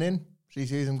boat coming in. She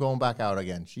sees him going back out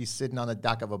again. She's sitting on the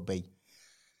dock of a bay.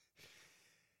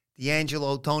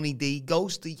 D'Angelo, Tony D,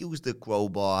 goes to use the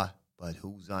crowbar, but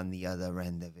who's on the other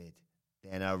end of it?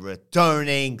 Then a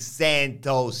returning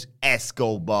Santos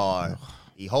Escobar.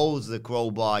 He holds the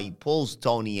crowbar, he pulls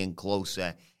Tony in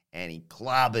closer, and he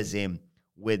clobbers him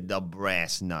with the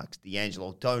brass knucks.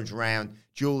 D'Angelo turns around.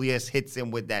 Julius hits him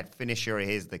with that finisher of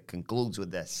his that concludes with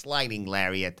the sliding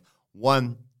lariat.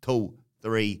 1, 2,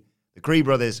 3. The Creed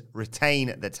brothers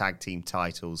retain the tag team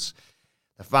titles.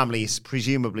 The family is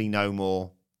presumably no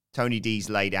more. Tony D's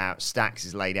laid out, Stacks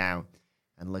is laid out,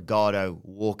 and Legado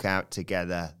walk out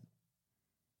together.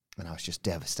 And I was just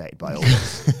devastated by all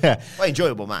this. Quite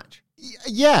enjoyable match.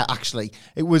 Yeah, actually.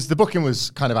 It was, the booking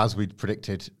was kind of as we'd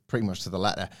predicted, pretty much to the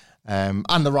letter. And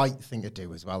the right thing to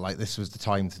do as well. Like, this was the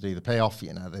time to do the payoff.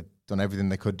 You know, they'd done everything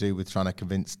they could do with trying to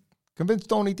convince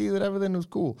Tony D that everything was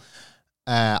cool.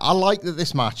 I like that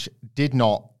this match did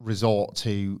not resort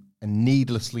to a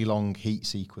needlessly long heat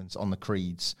sequence on the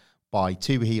Creeds by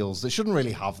two heels that shouldn't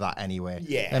really have that anyway.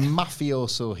 Yeah. They're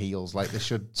mafioso heels. Like, they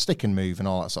should stick and move and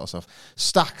all that sort of stuff.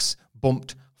 Stacks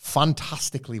bumped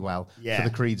fantastically well for the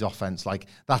Creed's offense. Like,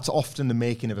 that's often the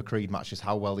making of a Creed match, is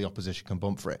how well the opposition can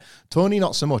bump for it. Tony,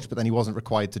 not so much, but then he wasn't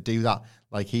required to do that.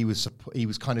 Like, he was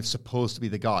kind of supposed to be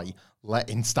the guy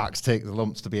letting Stacks take the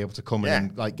lumps to be able to come in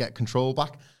and like get control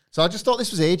back. So I just thought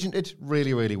this was agented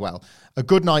really, really well. A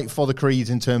good night for the Creeds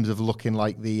in terms of looking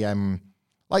like the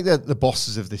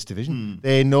bosses of this division.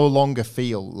 They no longer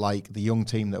feel like the young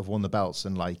team that have won the belts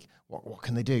and like, what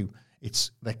can they do?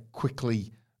 They're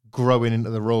quickly growing into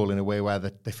the role in a way where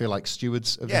they feel like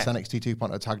stewards of this NXT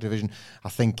 2.0 tag division. I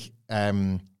think,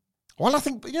 you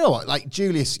know what, like,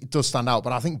 Julius does stand out,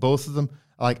 but I think both of them,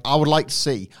 like, I would like to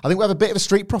see. I think we have a bit of a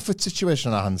Street Profits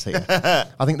situation on our hands here.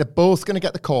 I think they're both going to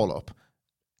get the call up.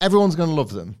 Everyone's going to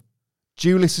love them.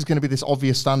 Julius is going to be this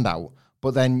obvious standout,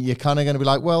 but then you're kind of going to be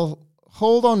like, well,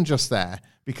 hold on just there,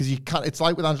 because you can't. It's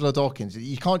like with Angelo Dawkins.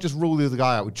 You can't just rule the other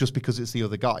guy out just because it's the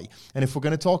other guy. And if we're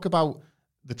going to talk about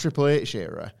the Triple H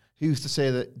era, who's to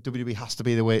say that WWE has to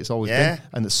be the way it's always been,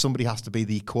 and that somebody has to be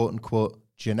the quote-unquote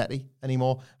Giannetti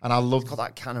anymore? And I love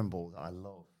that Cannonball that I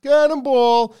love.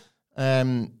 Cannonball!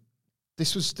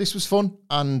 This was fun,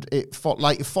 and it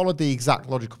followed the exact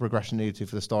logical progression needed to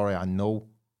for the story. I know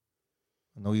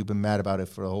you've been mad about it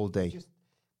for a whole day. It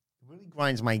really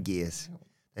grinds my gears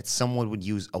that someone would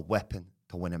use a weapon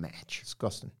to win a match.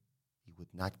 Disgusting. He would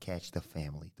not catch the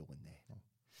family doing that.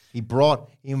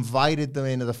 He invited them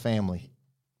into the family.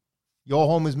 Your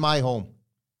home is my home.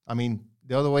 I mean,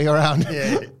 the other way around.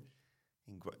 Yeah.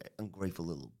 Ungrateful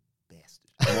little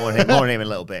bastard. More on him a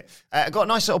little bit. I got a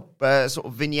nice sort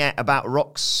of vignette about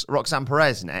Roxanne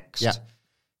Perez next. Yeah.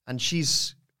 And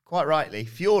she's quite rightly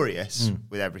furious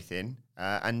with everything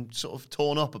and sort of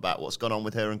torn up about what's gone on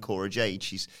with her and Cora Jade.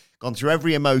 She's gone through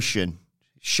every emotion.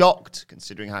 Shocked,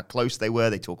 considering how close they were.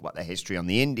 They talk about their history on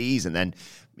the Indies, and then,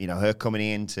 her coming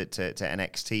in to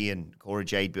NXT and Cora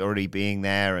Jade already being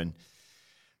there,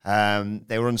 and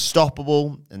they were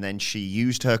unstoppable. And then she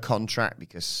used her contract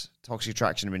because Toxic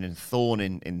Attraction had been a thorn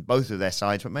in both of their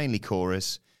sides, but mainly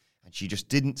Cora's, and she just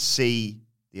didn't see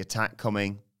the attack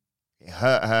coming. It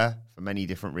hurt her for many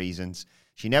different reasons.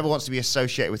 She never wants to be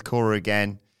associated with Cora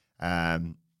again.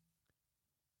 Then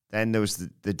there was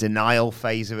the denial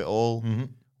phase of it all,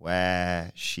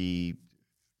 where she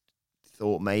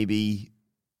thought maybe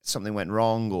something went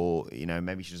wrong, or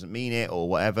maybe she doesn't mean it, or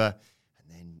whatever.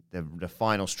 And then the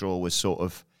final straw was sort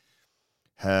of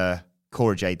her,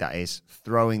 Cora Jade, that is,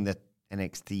 throwing the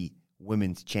NXT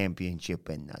Women's Championship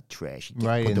in the trash.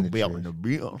 Right in the belt in the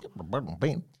real.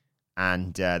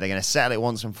 And they're going to settle it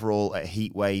once and for all at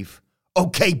Heatwave.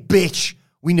 Okay, bitch,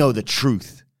 we know the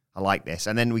truth. I like this.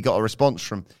 And then we got a response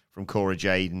from Cora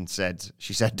Jade, and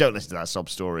she said, don't listen to that sob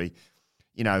story.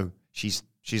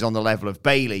 She's on the level of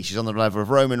Bayley. She's on the level of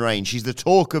Roman Reigns. She's the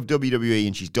talk of WWE,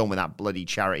 and she's done with that bloody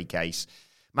charity case.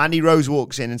 Mandy Rose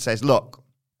walks in and says, look,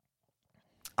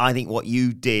 I think what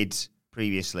you did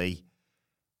previously,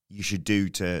 you should do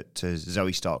to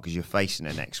Zoe Stark because you're facing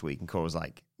her next week. And Cora's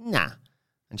like, nah.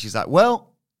 And she's like,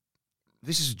 well,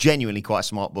 this is genuinely quite a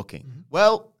smart booking. Mm-hmm.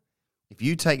 Well, if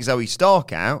you take Zoe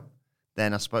Stark out,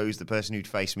 then I suppose the person who'd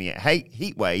face me at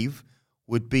Heatwave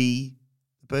would be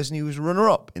the person who was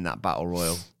runner-up in that Battle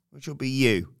Royal, which will be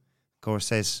you. Cora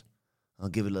says, I'll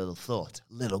give it a little thought.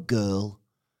 Little girl.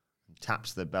 And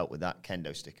taps the belt with that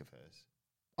kendo stick of hers.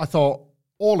 I thought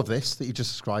all of this that you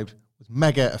just described was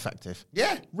mega effective.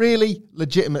 Yeah. Really,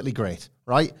 legitimately great,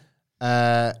 right?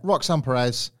 Roxanne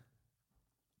Perez,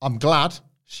 I'm glad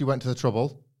she went to the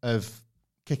trouble of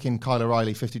kicking Kyle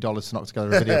O'Reilly $50 to knock together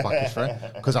a video package for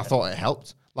her, because I thought it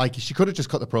helped. Like, she could have just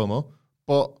cut the promo,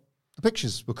 but the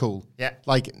pictures were cool. Yeah.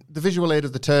 Like, the visual aid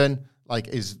of the turn, like,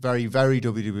 is very, very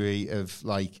WWE of,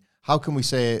 like, how can we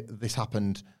say this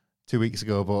happened 2 weeks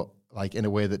ago, but, like, in a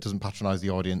way that doesn't patronize the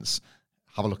audience?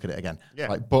 Have a look at it again. Yeah.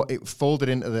 Like, but it folded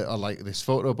into the like this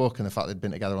photo book and the fact they'd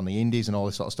been together on the Indies and all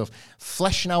this sort of stuff,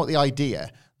 fleshing out the idea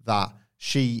that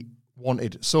she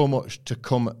wanted so much to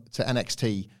come to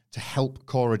NXT to help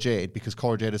Cora Jade, because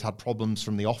Cora Jade has had problems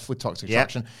from the off with Toxic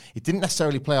Attraction. It didn't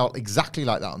necessarily play out exactly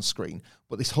like that on screen,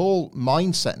 but this whole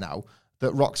mindset now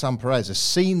that Roxanne Perez has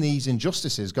seen these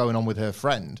injustices going on with her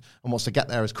friend and wants to get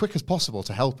there as quick as possible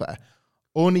to help her,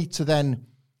 only to then,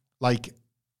 like,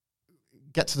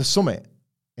 get to the summit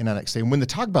in NXT and win the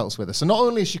tag belts with her. So not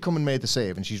only has she come and made the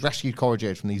save and she's rescued Cora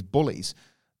Jade from these bullies,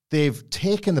 they've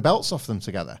taken the belts off them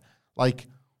together. Like,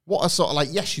 what a sort of, like,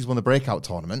 yes, she's won the breakout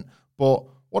tournament, but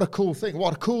what a cool thing.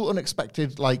 What a cool,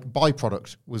 unexpected, like,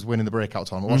 byproduct was winning the breakout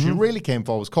tournament. What she really came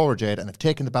for was Cora Jade, and they've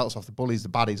taken the belts off the bullies, the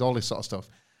baddies, all this sort of stuff.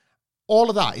 All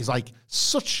of that is, like,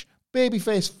 such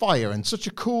babyface fire and such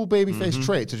a cool babyface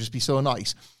trait to just be so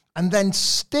nice. And then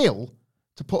still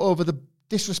to put over the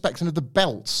disrespecting of the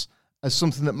belts as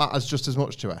something that matters just as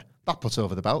much to her. That puts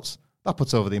over the belts. That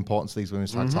puts over the importance of these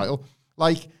women's tag title.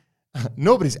 Like,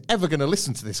 nobody's ever going to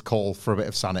listen to this call for a bit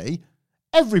of sanity.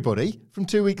 Everybody from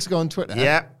 2 weeks ago on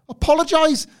Twitter,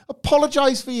 apologise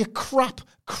for your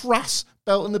crass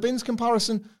belt in the bins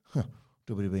comparison.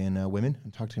 WWE and women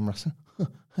and tag team wrestling.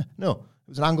 No, it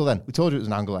was an angle then. We told you it was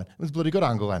an angle then. It was a bloody good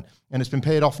angle then. And it's been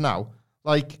paid off now.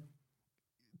 Like,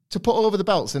 to put over the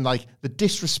belts and, like, the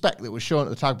disrespect that was shown at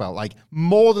the tag belt, like,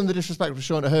 more than the disrespect that was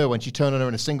shown to her when she turned on her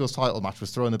in a singles title match,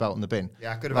 was throwing the belt in the bin.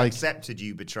 Yeah, I could have accepted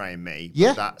you betraying me.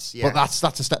 Yeah, but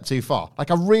that's a step too far.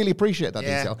 Like, I really appreciate that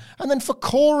detail. And then for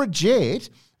Cora Jade,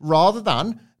 rather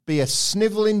than be a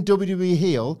sniveling WWE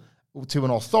heel to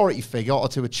an authority figure or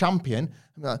to a champion,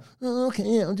 I'm like, oh, okay,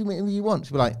 yeah, I'll do whatever you want.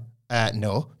 To be like,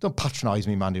 no, don't patronise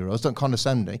me, Mandy Rose. Don't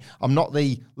condescend me. I'm not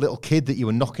the little kid that you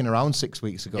were knocking around 6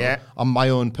 weeks ago. Yeah. I'm my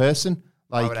own person.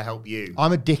 Like, why would I help you?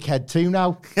 I'm a dickhead too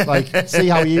now. Like, see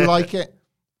how you like it.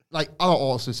 Like, I thought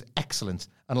all this was excellent.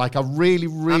 And, like, I really...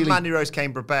 And Mandy Rose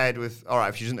came prepared with, all right,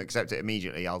 if she doesn't accept it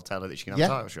immediately, I'll tell her that she can have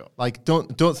a title shot. Like,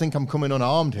 don't think I'm coming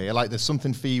unarmed here. Like, there's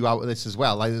something for you out of this as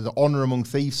well. Like, the honour among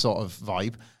thieves sort of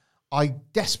vibe. I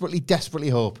desperately, desperately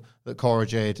hope that Cora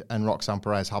Jade and Roxanne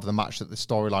Perez have the match that the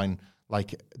storyline,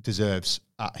 like, deserves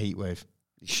at Heatwave.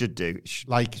 It should do.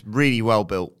 Like, it's really well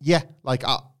built. Yeah, like,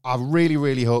 I really,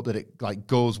 really hope that it, like,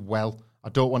 goes well. I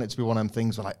don't want it to be one of them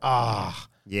things where, like,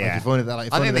 yeah. Like, if only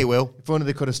I think they will. If only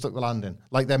they could have stuck the landing.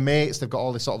 Like, they're mates, they've got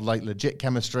all this sort of, like, legit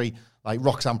chemistry. Like,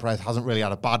 Roxanne Perez hasn't really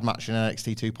had a bad match in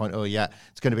NXT 2.0 yet.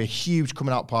 It's going to be a huge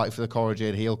coming out party for the Cora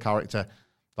Jade heel character.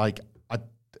 Like,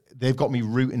 they've got me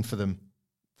rooting for them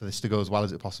for this to go as well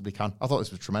as it possibly can. I thought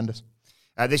this was tremendous.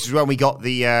 This is when we got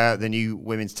the new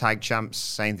women's tag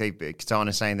champs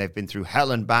Katana saying they've been through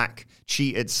hell and back,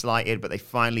 cheated, slighted, but they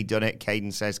finally done it.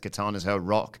 Caden says Katana's her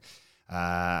rock,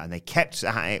 and they kept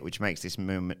at it, which makes this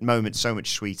moment so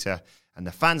much sweeter. And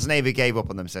the fans never gave up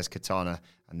on them, says Katana,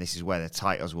 and this is where the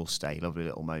titles will stay. Lovely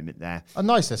little moment there. And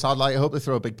nice this. I hope they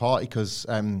throw a big party because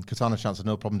Katana Chance had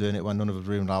no problem doing it when none of us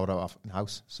were even allowed out in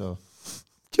house. So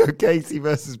Joe Casey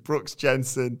versus Brooks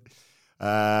Jensen.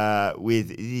 With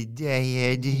the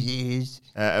Dyad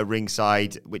at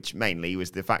ringside, which mainly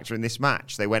was the factor in this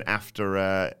match. They went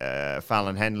after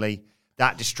Fallon Henley.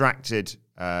 That distracted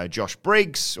Josh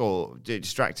Briggs, or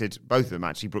distracted both of them,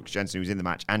 actually. Brooks Jensen, who was in the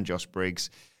match, and Josh Briggs.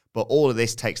 But all of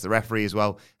this takes the referee as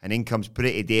well, and in comes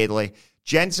Pretty Deadly.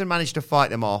 Jensen managed to fight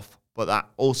them off, but that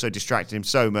also distracted him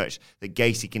so much that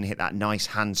Gacy can hit that nice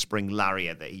handspring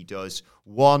lariat that he does.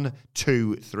 1,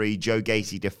 2, 3. Joe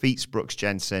Gacy defeats Brooks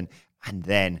Jensen, and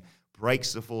then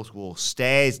breaks the fourth wall,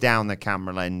 stares down the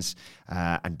camera lens,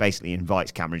 and basically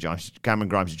invites Cameron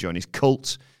Grimes to join his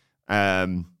cult.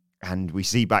 And we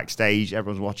see backstage,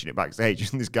 everyone's watching it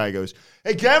backstage, and this guy goes,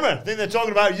 "Hey, Cameron, I think they're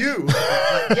talking about you."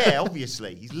 Like, yeah,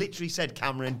 obviously. He's literally said,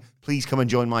 "Cameron, please come and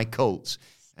join my cult."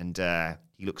 And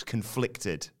he looks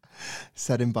conflicted.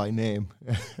 Said him by name.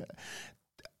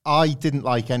 I didn't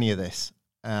like any of this,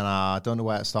 and I don't know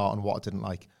where to start on what I didn't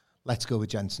like. Let's go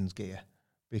with Jensen's gear,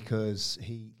 because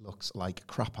he looks like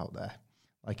crap out there,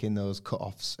 like in those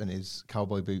cut-offs and his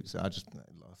cowboy boots. I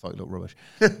thought he looked rubbish.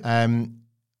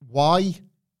 Why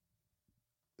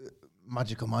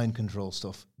magical mind control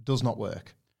stuff does not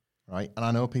work, right? And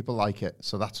I know people like it,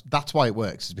 so that's why it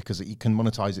works, is because you can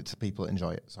monetize it to people that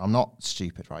enjoy it. So I'm not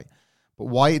stupid, right? But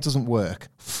why it doesn't work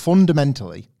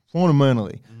fundamentally,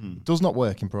 does not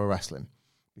work in pro wrestling,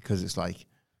 because it's like,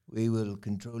 we will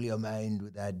control your mind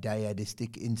with our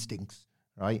dyadistic instincts,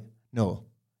 right? No,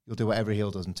 you'll do whatever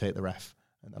heel does and take the ref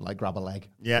and then like grab a leg.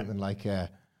 Yeah. And then like,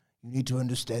 you need to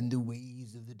understand the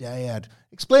ways of the dyad.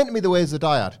 Explain to me the ways of the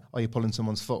dyad. Are you pulling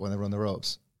someone's foot when they run the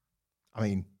ropes? I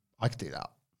mean, I could do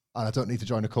that. And I don't need to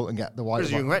join a cult and get the white.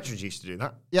 Because young veterans used to do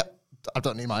that. Yep. I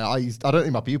don't need my eyes. I don't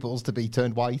need my pupils to be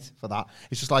turned white for that.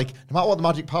 It's just like, no matter what the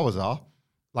magic powers are,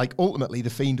 like ultimately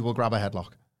the Fiend will grab a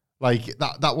headlock. Like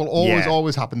that will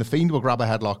always happen. The Fiend will grab a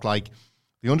headlock. Like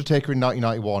The Undertaker in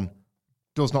 1991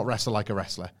 does not wrestle like a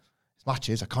wrestler. His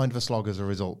matches are kind of a slog as a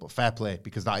result, but fair play,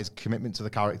 because that is commitment to the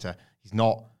character. He's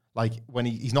not like when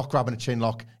he's not grabbing a chin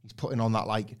lock, he's putting on that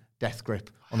like death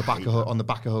grip on the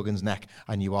back of Hogan's neck,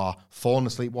 and you are falling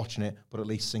asleep watching it, but at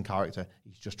least it's in character.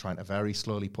 He's just trying to very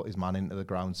slowly put his man into the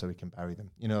ground so he can bury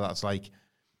them. You know, that's like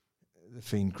the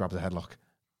Fiend grabs a headlock.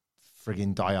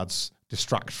 Friggin' dyads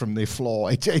distract from the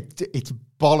floor. It's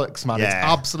bollocks, man. Yeah. It's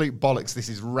absolute bollocks. This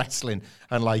is wrestling.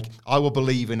 And, like, I will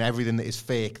believe in everything that is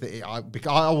fake. I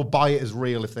will buy it as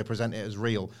real if they present it as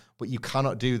real. But you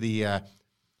cannot do the,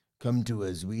 come to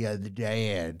us, we are the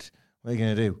dyad. What are you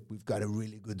going to do? We've got a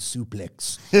really good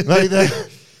suplex.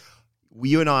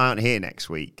 You and I aren't here next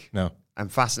week. No. I'm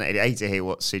fascinated to hear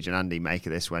what Sidge and Andy make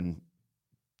of this when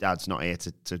Dad's not here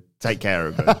to take care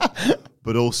of him.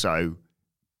 But also,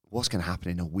 what's going to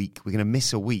happen in a week? We're going to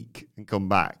miss a week and come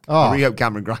back. Oh. I really hope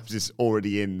Cameron Grimes is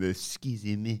already in the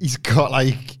schism. He's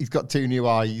got 2 new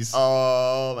eyes.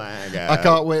 Oh, my God. I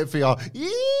can't wait for your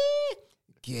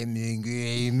Cameron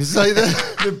Grimes. Like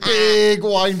the big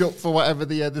wind-up for whatever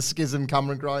the schism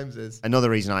Cameron Grimes is. Another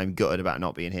reason I'm gutted about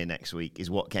not being here next week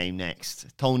is what came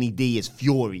next. Tony D is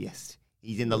furious.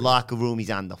 He's in the locker room.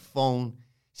 He's on the phone.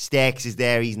 Stax is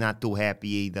there. He's not too happy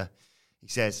either. He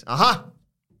says,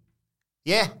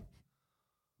 yeah.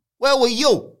 Where were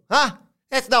you? Huh?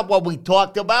 That's not what we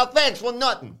talked about. Thanks for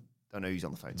nothing. Don't know who's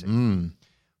on the phone to.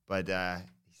 But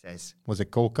he says, was it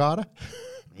Cole Carter?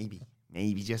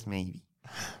 Maybe, just maybe.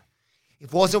 If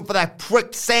it wasn't for that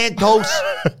prick Santos,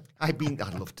 I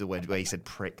love the way he said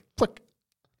prick.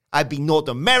 I'd be North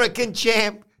American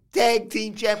champ, tag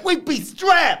team champ. We'd be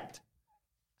strapped.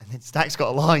 And then Stax got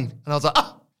a line. And I was like,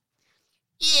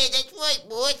 yeah, that's right,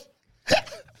 boys.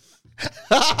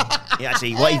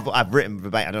 Actually, I've written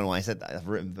verbatim. I don't know why I said that. I've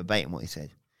written verbatim what he said.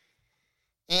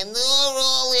 And they're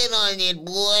all in on it,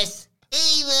 boss.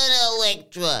 Even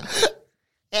Elektra.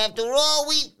 After all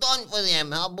we've done for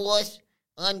them, huh, boss?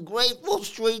 Ungrateful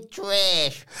street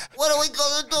trash. What are we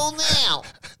going to do now?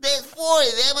 There's 4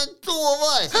 of them and 2 of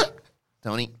us.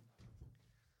 Tony.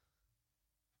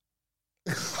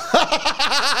 You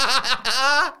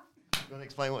want to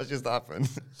explain what's just happened?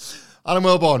 Alan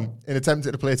Wilborn, in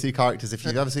attempting to play two characters, if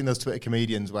you've ever seen those Twitter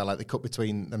comedians where like they cut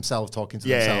between themselves talking to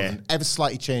themselves and ever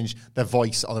slightly change their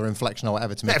voice or their inflection or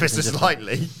whatever to make it so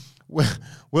slightly.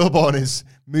 Wilborn is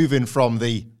moving from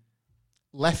the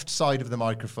left side of the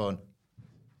microphone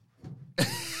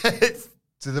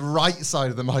to the right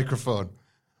side of the microphone,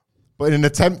 but in an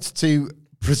attempt to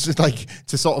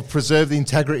sort of preserve the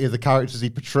integrity of the characters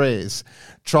he portrays,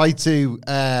 try to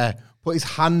put his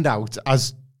hand out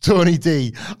as Tony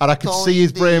D, and I could see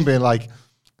his brain being like,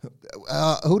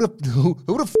 who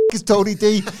the f*** is Tony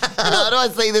D? How do I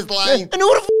say this line? And who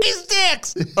the f*** is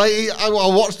Dix?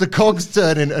 I'll watch the cogs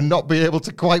turning and not be able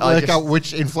to quite work out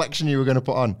which inflection you were going to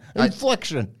put on.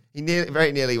 Inflection. He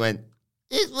very nearly went,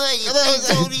 It's like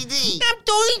Tony D. I'm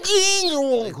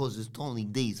Tony D. Because it's Tony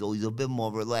D, so he's a bit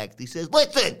more relaxed. He says,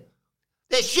 listen,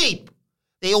 they're sheep.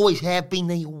 They always have been,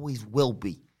 they always will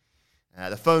be.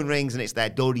 The phone rings and it's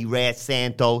that dirty rat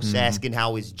Santos asking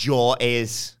how his jaw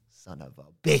is. Son of a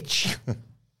bitch.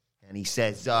 And he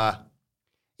says, yeah,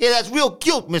 that's real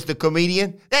cute, Mr.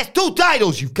 Comedian. That's 2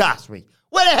 titles you've cost me.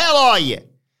 Where the hell are you?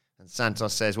 And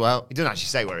Santos says, well, he doesn't actually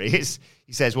say where he is.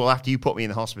 He says, well, after you put me in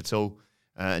the hospital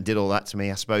and did all that to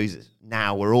me, I suppose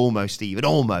now we're almost even.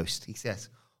 Almost. He says,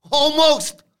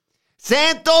 almost.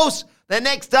 Santos, the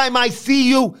next time I see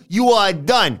you, you are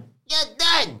done. You're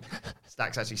done.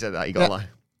 Stacks actually said that. He got a line.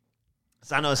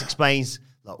 Santos explains,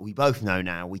 look, we both know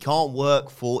now. We can't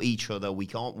work for each other. We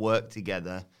can't work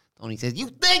together. Tony says, you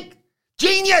think?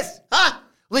 Genius, huh?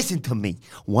 Listen to me.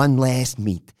 One last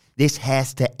meet. This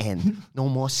has to end. No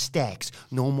more Stacks.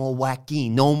 No more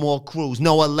Joaquin. No more Cruz.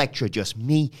 No Elektra. Just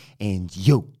me and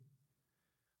you.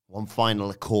 One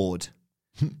final accord.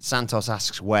 Santos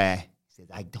asks where. He says,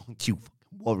 I don't you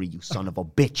fucking worry, you son of a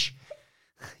bitch.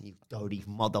 You dirty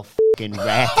motherfucking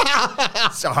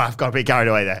rat. Sorry, I've got a bit carried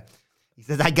away there. He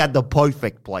says, I got the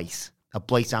perfect place. A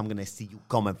place I'm going to see you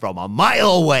coming from a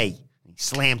mile away. He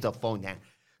slammed the phone down.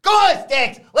 Go on,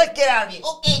 Stacks. Let's get out of here.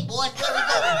 Okay, boss, where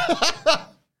we going?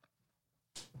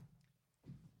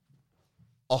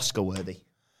 Oscar-worthy.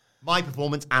 My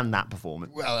performance and that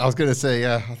performance. Well, I was going to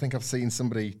say, I think I've seen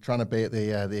somebody trying to bait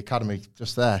the Academy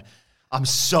just there. I'm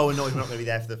so annoyed we're not going to be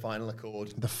there for the final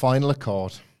accord. The final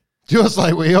accord. Just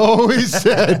like we always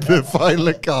said, the final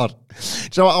accord. Do you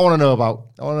know what I want to know about?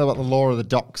 I want to know about the law of the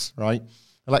docks, right?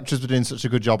 Electra's been doing such a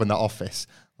good job in that office.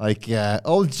 Like,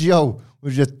 old Joe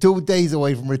was just 2 days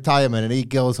away from retirement, and he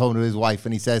goes home to his wife,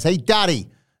 and he says, hey, Daddy.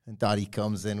 And Daddy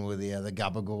comes in with the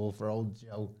gabagool for old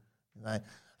Joe. Like,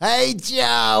 hey,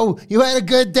 Joe, you had a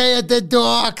good day at the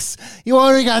docks. You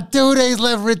only got 2 days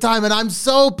left of retirement. I'm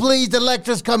so pleased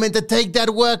Electra's coming to take that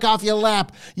work off your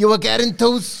lap. You were getting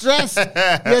too stressed.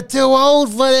 You're too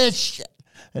old for this shit.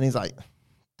 And he's like,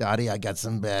 Daddy, I got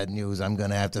some bad news. I'm going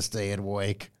to have to stay at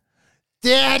work.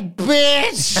 That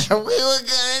bitch! We were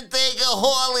going to take a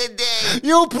holiday.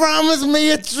 You promised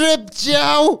me a trip,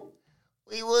 Joe.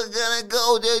 We were going to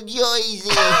go to Jersey.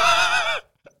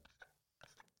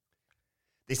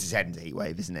 This is heading to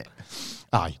Heatwave, isn't it?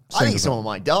 Aye. I think someone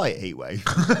might die at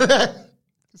Heatwave.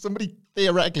 Somebody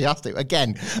theoretically has to.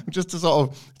 Again, just to sort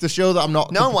of, to show that I'm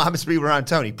not... No one what happens to people around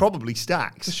Tony. Probably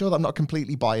Stacks. To show that I'm not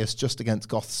completely biased just against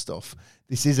goth stuff.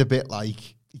 This is a bit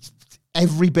like...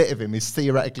 Every bit of him is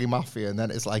theoretically mafia, and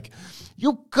then it's like,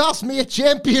 you cost me a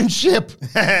championship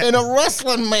in a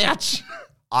wrestling match.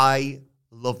 I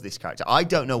love this character. I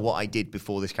don't know what I did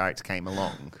before this character came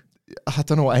along. I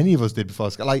don't know what any of us did before.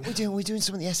 Like, we're doing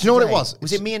something yesterday. Do you know what it was?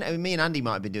 Was it me and Andy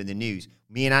might have been doing the news?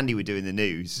 Me and Andy were doing the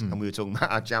news, and we were talking about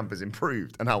how Ciampa's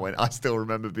improved. And I still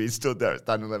remember being stood there at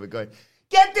Stand 11 going,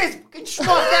 get this fucking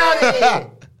schmuck out of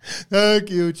here! Thank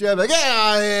you, Ciampa. Get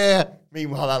out of here!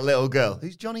 Meanwhile, that little girl,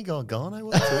 who's Johnny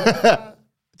Gargano?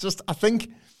 Just, I think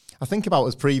about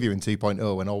us previewing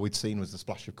 2.0 when all we'd seen was the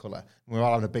splash of colour. We were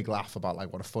all having a big laugh about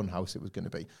like what a fun house it was going to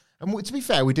be. And to be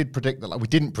fair, we did predict that. Like, we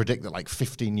didn't predict that like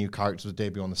 15 new characters would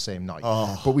debut on the same night.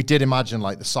 But we did imagine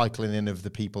like the cycling in of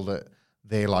the people that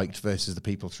they liked versus the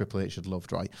people Triple H had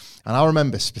loved, right? And I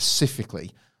remember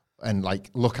specifically, and like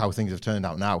look how things have turned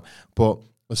out now, but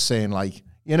was saying like,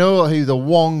 you know who the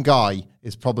one guy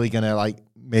is probably going to like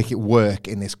make it work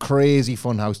in this crazy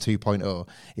Funhouse 2.0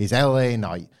 is LA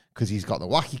Knight, because he's got the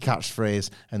wacky catchphrase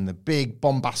and the big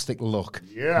bombastic look.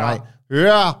 Yeah. Right?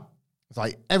 Yeah. It's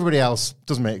like everybody else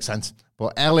doesn't make sense,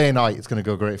 but LA Knight, it's going to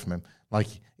go great from him. Like,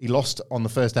 he lost on the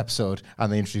first episode and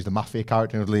they introduced the Mafia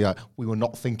character and like, we were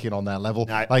not thinking on their level.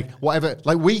 No. Like, whatever,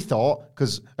 like we thought,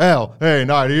 because LA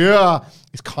Knight, yeah,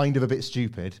 it's kind of a bit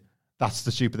stupid. That's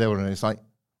the stupid they were, and it's like,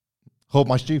 hold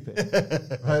my stupid.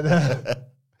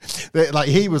 Like,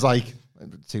 he was like,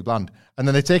 too bland. And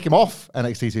then they take him off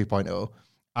NXT 2.0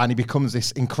 and he becomes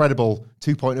this incredible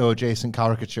 2.0 Jason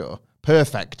caricature.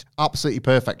 Perfect, absolutely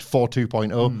perfect for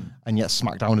 2.0, and yet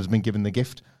SmackDown has been given the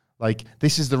gift. Like,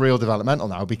 this is the real developmental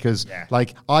now, because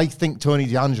like, I think Tony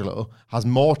D'Angelo has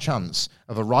more chance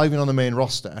of arriving on the main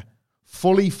roster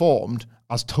fully formed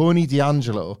as Tony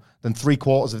D'Angelo than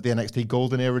 3/4 of the NXT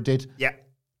Golden Era did. Yeah.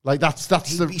 Like, that's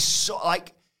He'd be so,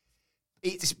 like,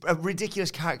 it's a ridiculous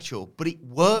caricature, but it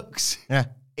works. Yeah.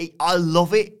 I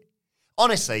love it.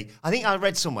 Honestly, I think I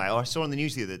read somewhere, or I saw on the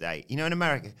news the other day, in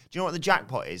America, do you know what the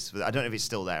jackpot is? I don't know if it's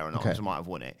still there or not, because I might have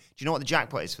won it. Do you know what the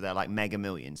jackpot is for their, like, Mega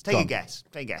Millions? Take a guess.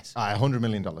 $100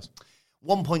 million.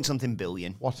 1 point something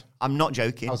billion. What? I'm not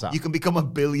joking. How's that? You can become a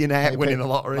billionaire winning the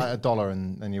lottery. Like $1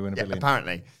 and then you win a billion.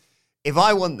 Apparently. If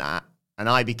I won that, and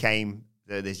I became,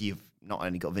 you've not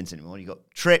only got Vince anymore, you've got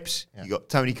Trips, you've got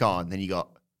Tony Khan, then you got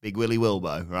Big Willie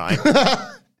Wilbo, right?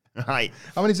 Right.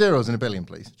 How many zeros in a billion,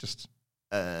 please? Just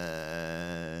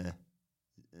 9,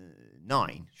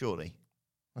 surely.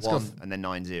 Let's 1 and then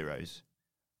 9 zeros.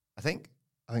 I think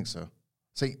so.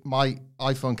 See, my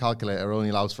iPhone calculator only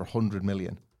allows for 100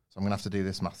 million, so I'm going to have to do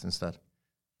this math instead.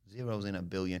 Zeros in a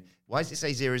billion. Why does it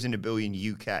say zeros in a billion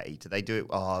UK? Do they do it?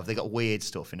 Oh, have they got weird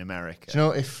stuff in America? Do you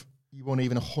know, if you won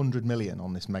even 100 million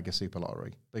on this mega super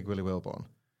lottery, Big Willie Wilborn,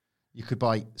 you could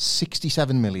buy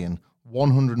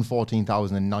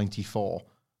 67,114,094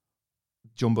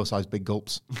 jumbo-sized big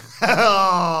gulps.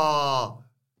 That's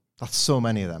so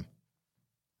many of them.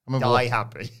 I Die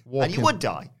happy. And you would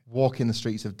die. Walking the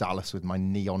streets of Dallas with my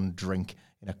neon drink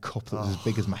in a cup that was as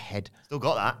big as my head. Still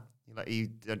got that. You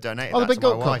donated the that big to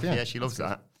my gulp wife. cup, Yeah, she loves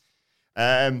that.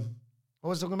 What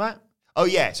was I talking about? Oh,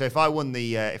 yeah. So if I won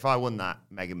that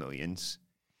Mega Millions,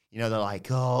 they're like,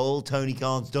 oh, all Tony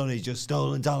Khan's done is just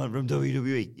stolen talent from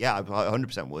WWE. Yeah, I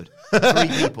 100% would. 3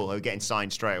 people are getting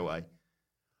signed straight away.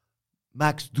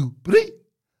 Max Dupri,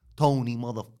 Tony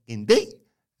motherfucking D,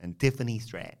 and Tiffany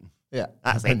Stratton. Yeah.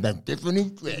 That's and it. then Tiffany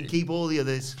You can keep all the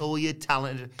others, all your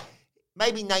talent.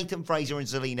 Maybe Nathan Fraser and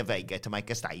Zelina Vega to make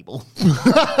a stable.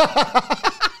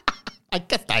 I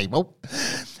get stable.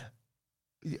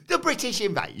 The British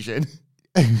invasion.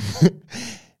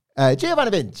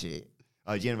 Giovanni Vinci.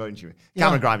 Oh, Giovanni Vinci.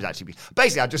 Cameron Grimes actually.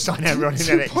 Basically, I'll just sign everyone in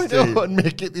NXT. 2.0 and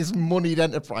make it this moneyed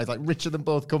enterprise, like richer than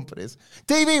both companies.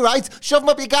 TV rights, shove them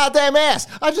up your goddamn ass.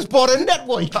 I just bought a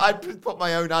network. I'd put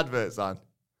my own adverts on.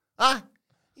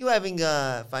 You having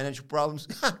financial problems?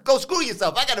 Go screw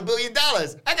yourself. I got $1 billion.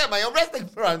 I got my own wrestling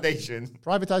foundation.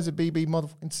 Privatize the BB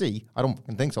motherfucking C? I don't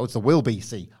fucking think so. It's the Will Be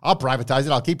C. I'll privatize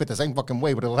it. I'll keep it the same fucking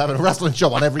way, but it'll have a wrestling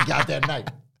show on every goddamn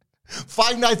night.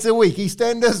 5 nights a week.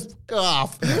 EastEnders.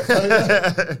 Off.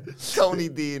 Tony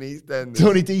D and EastEnders.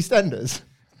 Tony D. Stenders.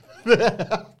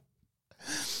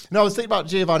 No, I was thinking about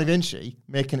Giovanni Vinci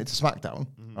making it to SmackDown,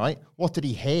 right? What did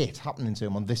he hate happening to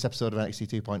him on this episode of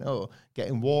NXT 2.0?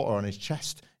 Getting water on his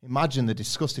chest. Imagine the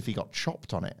disgust if he got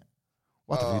chopped on it.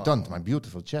 What have you done to my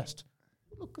beautiful chest?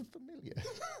 Looking familiar.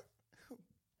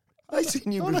 I've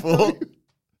seen you before.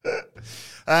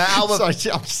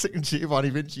 Sorry, I'm seeing Giovanni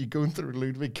Vinci going through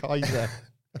Ludwig Kaiser.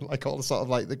 And like all the sort of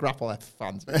like the Grapple F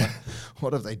fans. Like,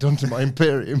 what have they done to my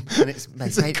Imperium? And it's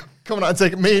coming out and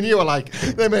taking me and you are like,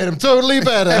 they made him totally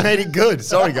better. They made it good.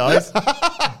 Sorry, guys.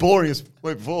 Boring as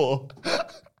before.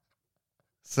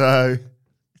 So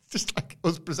it's just like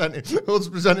us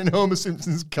presenting Homer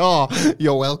Simpson's car.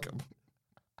 You're welcome.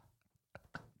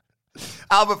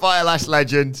 Albert Fire Lash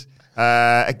Legend.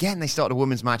 Again, they started a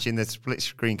women's match in the split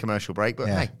screen commercial break, but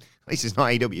hey, at least it's not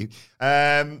AEW.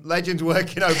 Legends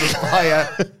working over Fire.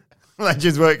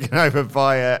 Legends working over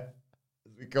Fire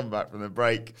as we come back from the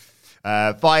break.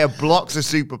 Fire blocks a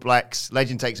superplex.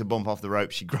 Legend takes a bump off the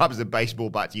rope. She grabs the baseball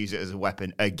bat to use it as a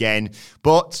weapon again.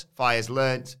 But Fire's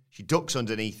learnt. She ducks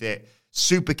underneath it.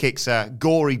 Super kicks her.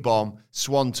 Gory bomb.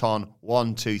 Swanton.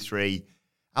 1, 2, 3.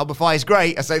 Albert Fire's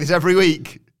great. I say this every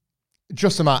week.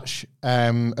 Just a match,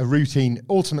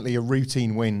 ultimately a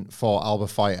routine win for Alba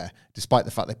Fire, despite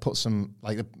the fact they put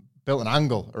they built an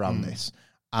angle around this.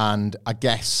 And I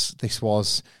guess this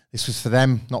was for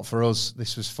them, not for us.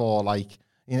 This was for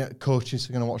coaches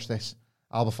are going to watch this.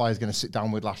 Alba Fire is going to sit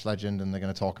down with Lash Legend and they're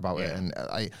going to talk about it. And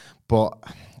but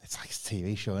it's like a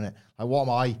TV show, isn't it? Like,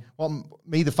 what am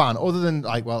me the fan? Other than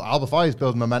Alba Fire is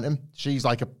building momentum. She's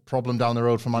like a problem down the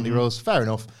road from Mandy Rose. Fair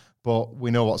enough, but we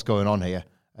know what's going on here.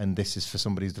 And this is for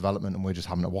somebody's development, and we're just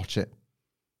having to watch it.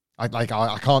 I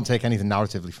can't take anything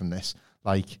narratively from this.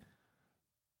 Like,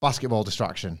 basketball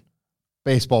distraction,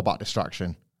 baseball bat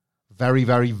distraction, very,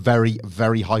 very, very,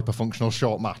 very hyper-functional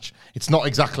short match. It's not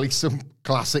exactly some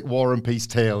classic War and Peace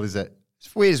tale, is it?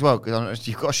 It's weird as well, because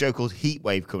you've got a show called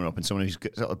Heatwave coming up, and someone who's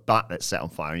got a bat that's set on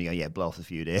fire, and you go, yeah, blow off the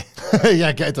feud here.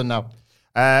 Yeah, get it done now.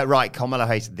 Right, Carmelo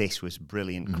Hayes. This was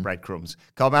brilliant breadcrumbs.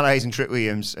 Carmelo Hayes and Trick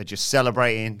Williams are just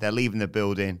celebrating. They're leaving the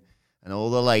building, and all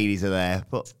the ladies are there.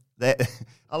 But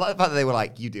I like the fact that they were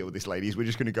like, "You deal with this, ladies. We're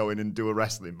just going to go in and do a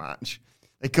wrestling match."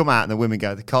 They come out, and the women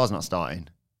go, "The car's not starting."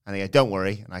 And they go, "Don't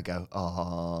worry." And I go,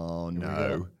 "Oh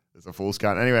no." There's a Falls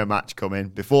Count Anywhere match coming.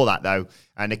 Before that, though,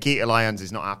 and Nikita Lyons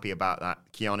is not happy about that.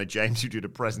 Kiana James, who did a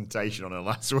presentation on her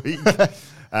last week.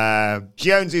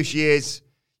 She owns who she is.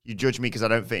 You judge me because I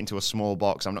don't fit into a small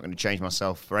box. I'm not going to change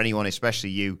myself for anyone, especially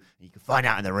you. You can find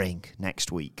out in the ring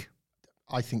next week.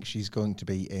 I think she's going to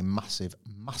be a massive,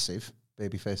 massive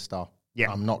babyface star.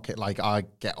 Yeah. I'm not kidding. Like, I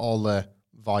get all the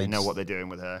vibes. You know what they're doing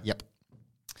with her. Yep.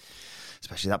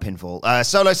 Especially that pinfall.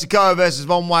 Solo Sikoa versus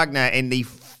Von Wagner in the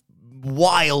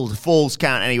wild Falls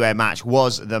Count Anywhere match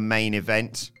was the main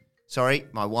event. Sorry,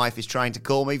 my wife is trying to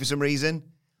call me for some reason.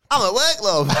 I'm at work,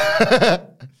 love.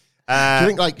 Do you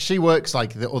think, like, she works,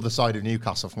 like, the other side of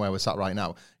Newcastle from where we're sat right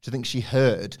now? Do you think she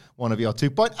heard one of your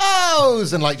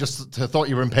 2.0s and, like, just thought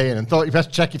you were in pain and thought you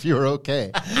best check if you were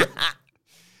okay?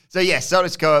 So, yes, Solo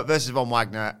Sikoa versus Von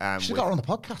Wagner. She got her on the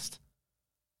podcast.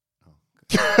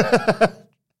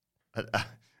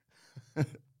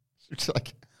 She's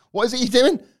like, what is it you're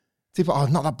doing? Tipo,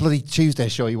 not that bloody Tuesday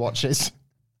show he watches.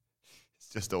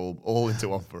 Just all into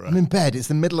one for her. I'm in bed. It's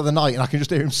the middle of the night, and I can just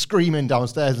hear him screaming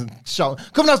downstairs and shouting,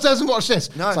 "Come downstairs and watch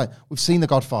this!" No. It's like, we've seen The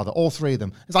Godfather, all three of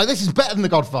them. It's like, this is better than The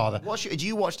Godfather. Do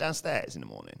you watch downstairs in the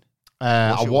morning?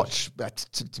 I watch,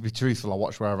 to be truthful, I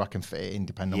watch wherever I can fit it in,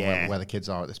 depending on where the kids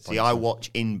are at this point. See, I watch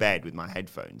in bed with my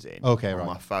headphones in. Okay, on right.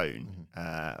 my phone.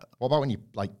 What about when you,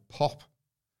 like, pop?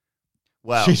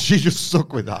 Well, she's just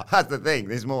stuck with that. That's the thing.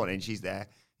 This morning, she's there.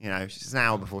 You know, she's an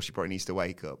hour before she probably needs to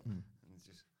wake up.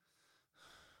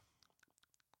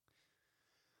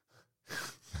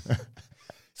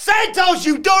 Santos,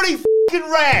 you dirty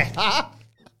fucking rat!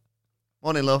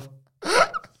 Morning, love.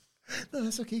 No,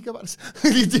 that's okay. Go back.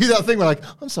 You do that thing where, like,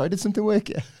 I'm sorry, did something work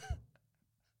here?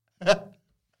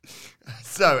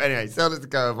 So, anyway, let's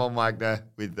go Von Wagner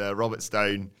with Robert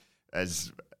Stone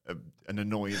as an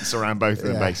annoyance around both of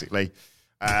them, basically.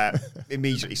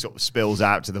 Immediately sort of spills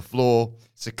out to the floor.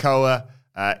 Sikoa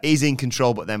is in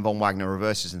control, but then Von Wagner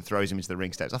reverses and throws him into the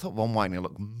ring steps. I thought Von Wagner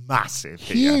looked massive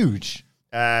here. Huge.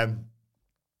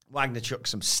 Wagner chucks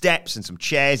some steps and some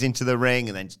chairs into the ring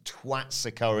and then twats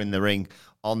Sikoa in the ring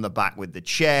on the back with the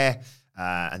chair.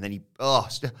 And then he,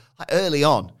 early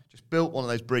on, just built one of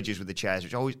those bridges with the chairs,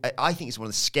 which I think is one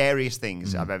of the scariest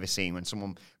things I've ever seen when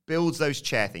someone builds those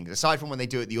chair things, aside from when they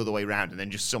do it the other way around and then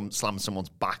just slam someone's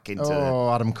back into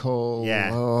Adam Cole.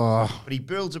 Yeah. Oh. But he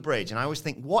builds a bridge, and I always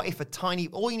think, what if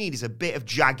all you need is a bit of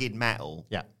jagged metal,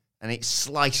 and it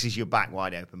slices your back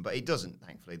wide open, but it doesn't,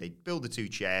 thankfully. They build the two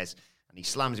chairs, and he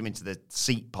slams them into the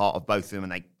seat part of both of them,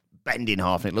 and they bend in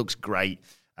half, and it looks great.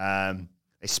 They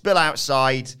spill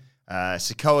outside.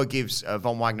 Sikoa gives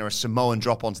Von Wagner a Samoan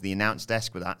drop onto the announce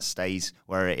desk, but that stays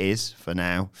where it is for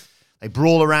now. They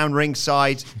brawl around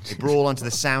ringside. They brawl onto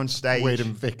the sound stage. Wade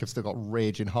and Vic have still got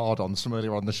raging hard-ons from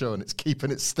earlier on the show, and it's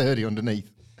keeping it sturdy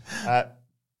underneath.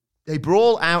 They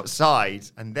brawl outside,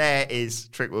 and there is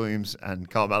Trick Williams and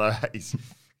Carmelo Hayes.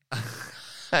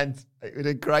 And in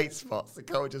a great spot,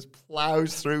 Sikoa just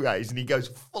plows through Hayes, and he goes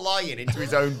flying into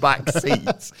his own back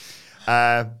seat.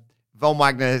 Von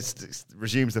Wagner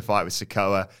resumes the fight with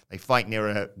Sikoa. They fight near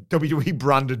a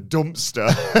WWE-branded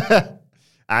dumpster.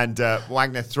 And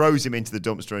Wagner throws him into the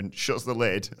dumpster and shuts the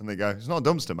lid. And they go, it's not a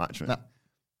dumpster match, man. No.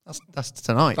 That's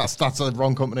tonight. That's the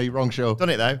wrong company, wrong show.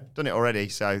 Done it, though. Done it already,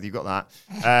 so you've got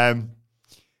that.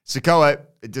 Sikoa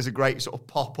does a great sort of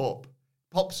pop-up.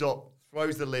 Pops up,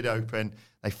 throws the lid open.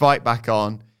 They fight back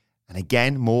on. And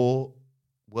again, more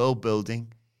world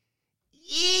building.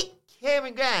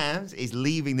 Cameron Grimes is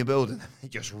leaving the building. They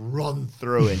just run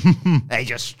through him. They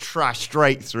just trash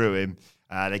straight through him.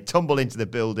 They tumble into the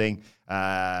building.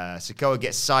 Sikoa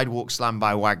gets sidewalk slammed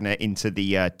by Wagner into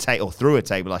the or through a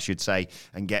table, I should say,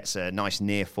 and gets a nice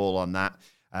near fall on that.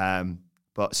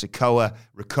 But Sikoa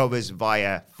recovers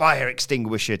via fire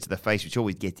extinguisher to the face, which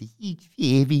always gets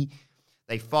heavy.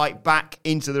 They fight back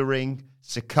into the ring.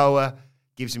 Sikoa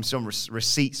gives him some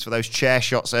receipts for those chair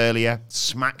shots earlier,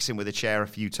 smacks him with a chair a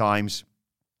few times.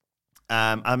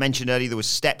 I mentioned earlier there was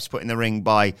steps put in the ring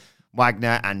by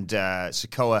Wagner, and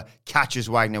Sikoa catches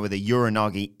Wagner with a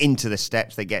Uranagi into the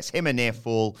steps that gets him a near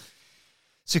fall.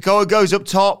 Sikoa goes up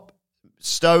top.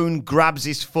 Stone grabs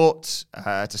his foot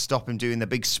to stop him doing the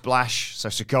big splash. So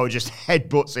Sikoa just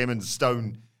headbutts him and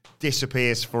Stone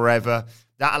disappears forever.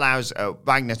 That allows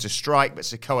Wagner to strike, but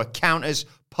Sikoa counters,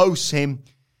 posts him.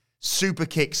 super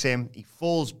kicks him. He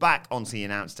falls back onto the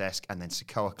announce desk, and then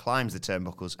Sikoa climbs the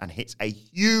turnbuckles and hits a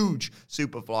huge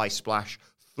Superfly splash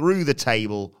through the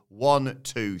table. 1,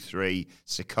 2, 3.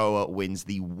 Sikoa wins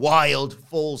the wild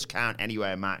Falls Count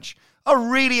Anywhere match. I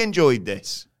really enjoyed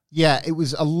this. Yeah, it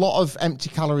was a lot of empty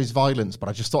calories violence, but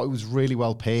I just thought it was really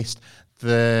well paced.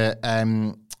 The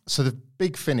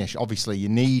big finish, obviously, you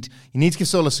need to give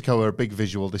Solo Sikoa a big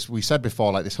visual. This we said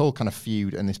before, like this whole kind of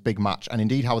feud and this big match, and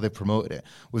indeed how they promoted it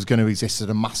was going to exist as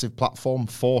a massive platform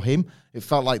for him. It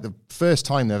felt like the first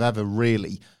time they've ever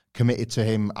really committed to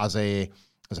him as a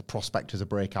prospect, as a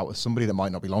breakout, as somebody that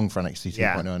might not be long for NXT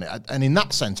 2.0. And in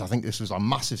that sense, I think this was a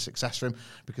massive success for him,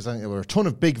 because I think there were a ton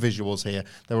of big visuals here.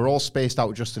 They were all spaced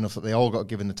out just enough that they all got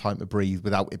given the time to breathe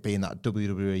without it being that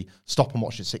WWE stop and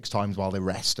watch it 6 times while they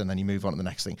rest and then you move on to the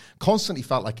next thing. Constantly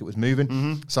felt like it was moving.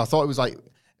 Mm-hmm. So I thought it was like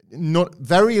not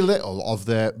very little of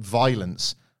the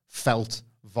violence felt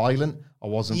violent. I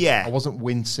wasn't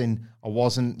wincing. I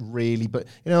wasn't really, but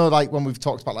like when we've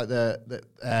talked about like the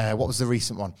what was the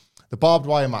recent one? The barbed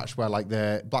wire match where like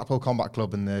the Blackpool Combat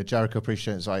Club and the Jericho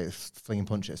Appreciation Society flinging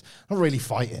punches. Not really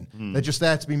fighting. They're just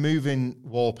there to be moving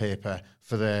wallpaper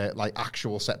for the like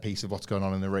actual set piece of what's going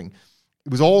on in the ring.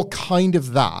 It was all kind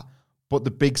of that, but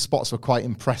the big spots were quite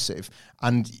impressive.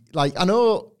 And like I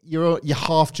know you're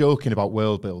half joking about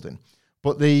world building,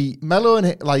 but the Mello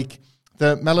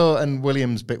and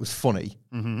Williams bit was funny.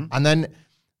 Mm-hmm. And then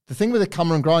the thing with the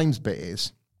Cameron Grimes bit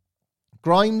is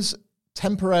Grimes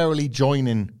temporarily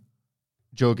joining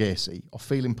Joe Gacy or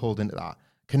feeling pulled into that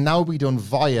can now be done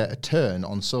via a turn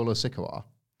on Solo Sikoa.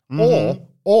 Mm-hmm.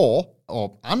 Or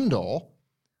Joe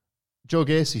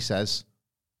Gacy says,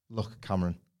 look,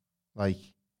 Cameron, like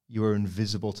you are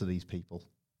invisible to these people,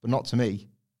 but not to me.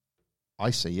 I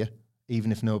see you,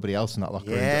 even if nobody else in that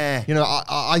locker room does.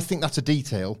 I think that's a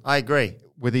detail. I agree.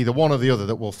 With either one or the other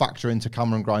that will factor into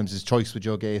Cameron Grimes' choice with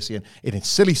Joe Gacy. And it's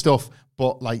silly stuff,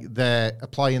 but like they're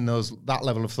applying that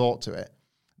level of thought to it.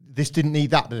 This didn't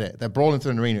need that, did it? They're brawling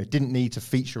through an arena. It didn't need to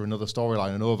feature another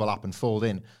storyline and overlap and fold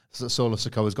in. So that Solo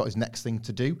Sikoa's got his next thing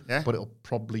to do, but it'll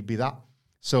probably be that.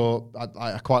 So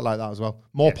I quite like that as well.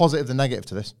 More positive than negative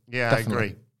to this. Yeah, definitely. I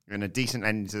agree. And a decent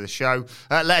ending to the show.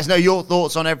 Let us know your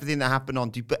thoughts on everything that happened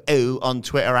on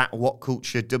Twitter at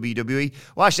WhatCultureWWE.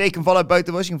 Well, actually, you can follow both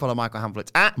of us. You can follow Michael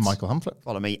Hamflett at Michael Hamflett.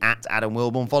 Follow me at Adam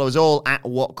Wilborn. Follow us all at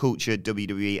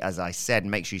WhatCultureWWE. As I said,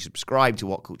 make sure you subscribe to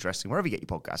What Culture Wrestling, wherever you get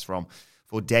your podcasts from,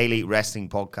 for daily wrestling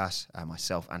podcasts.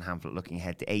 Myself and Hamflett looking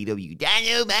ahead to AEW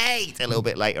Dynamite a little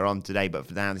bit later on today. But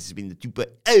for now, this has been the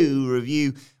 2.0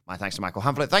 review. My thanks to Michael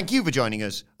Hamflett. Thank you for joining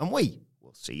us, and we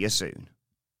will see you soon.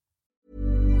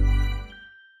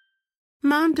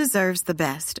 Mom deserves the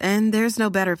best, and there's no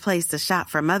better place to shop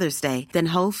for Mother's Day than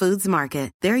Whole Foods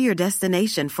Market. They're your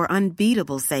destination for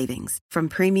unbeatable savings, from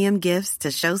premium gifts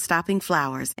to show-stopping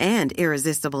flowers and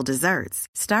irresistible desserts.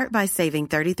 Start by saving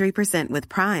 33% with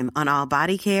Prime on all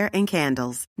body care and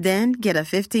candles. Then get a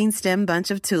 15-stem bunch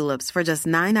of tulips for just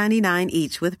 $9.99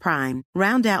 each with Prime.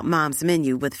 Round out Mom's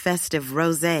menu with festive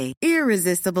rosé,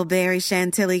 irresistible berry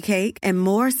chantilly cake, and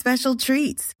more special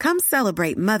treats. Come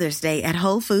celebrate Mother's Day at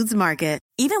Whole Foods Market.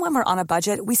 Even when we're on a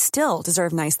budget, we still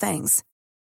deserve nice things.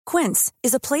 Quince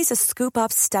is a place to scoop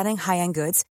up stunning high-end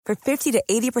goods for 50 to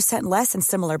 80% less than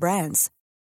similar brands.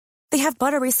 They have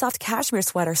buttery soft cashmere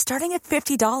sweaters starting at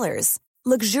 $50,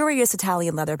 luxurious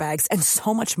Italian leather bags, and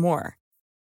so much more.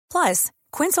 Plus,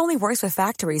 Quince only works with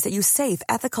factories that use safe,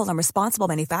 ethical, and responsible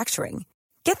manufacturing.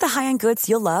 Get the high-end goods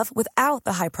you'll love without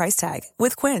the high price tag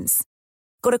with Quince.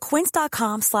 Go to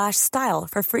quince.com/style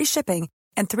for free shipping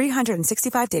and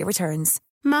 365-day returns.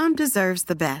 Mom deserves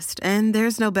the best, and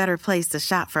there's no better place to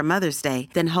shop for Mother's Day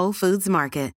than Whole Foods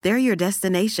Market. They're your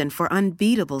destination for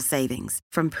unbeatable savings,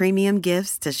 from premium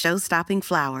gifts to show-stopping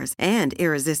flowers and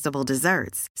irresistible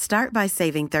desserts. Start by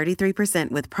saving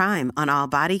 33% with Prime on all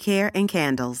body care and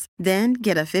candles. Then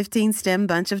get a 15-stem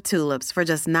bunch of tulips for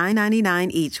just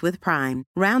 $9.99 each with Prime.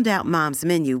 Round out Mom's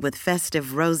menu with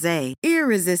festive rosé,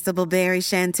 irresistible berry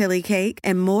chantilly cake,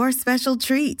 and more special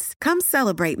treats. Come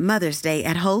celebrate Mother's Day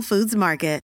at Whole Foods Market.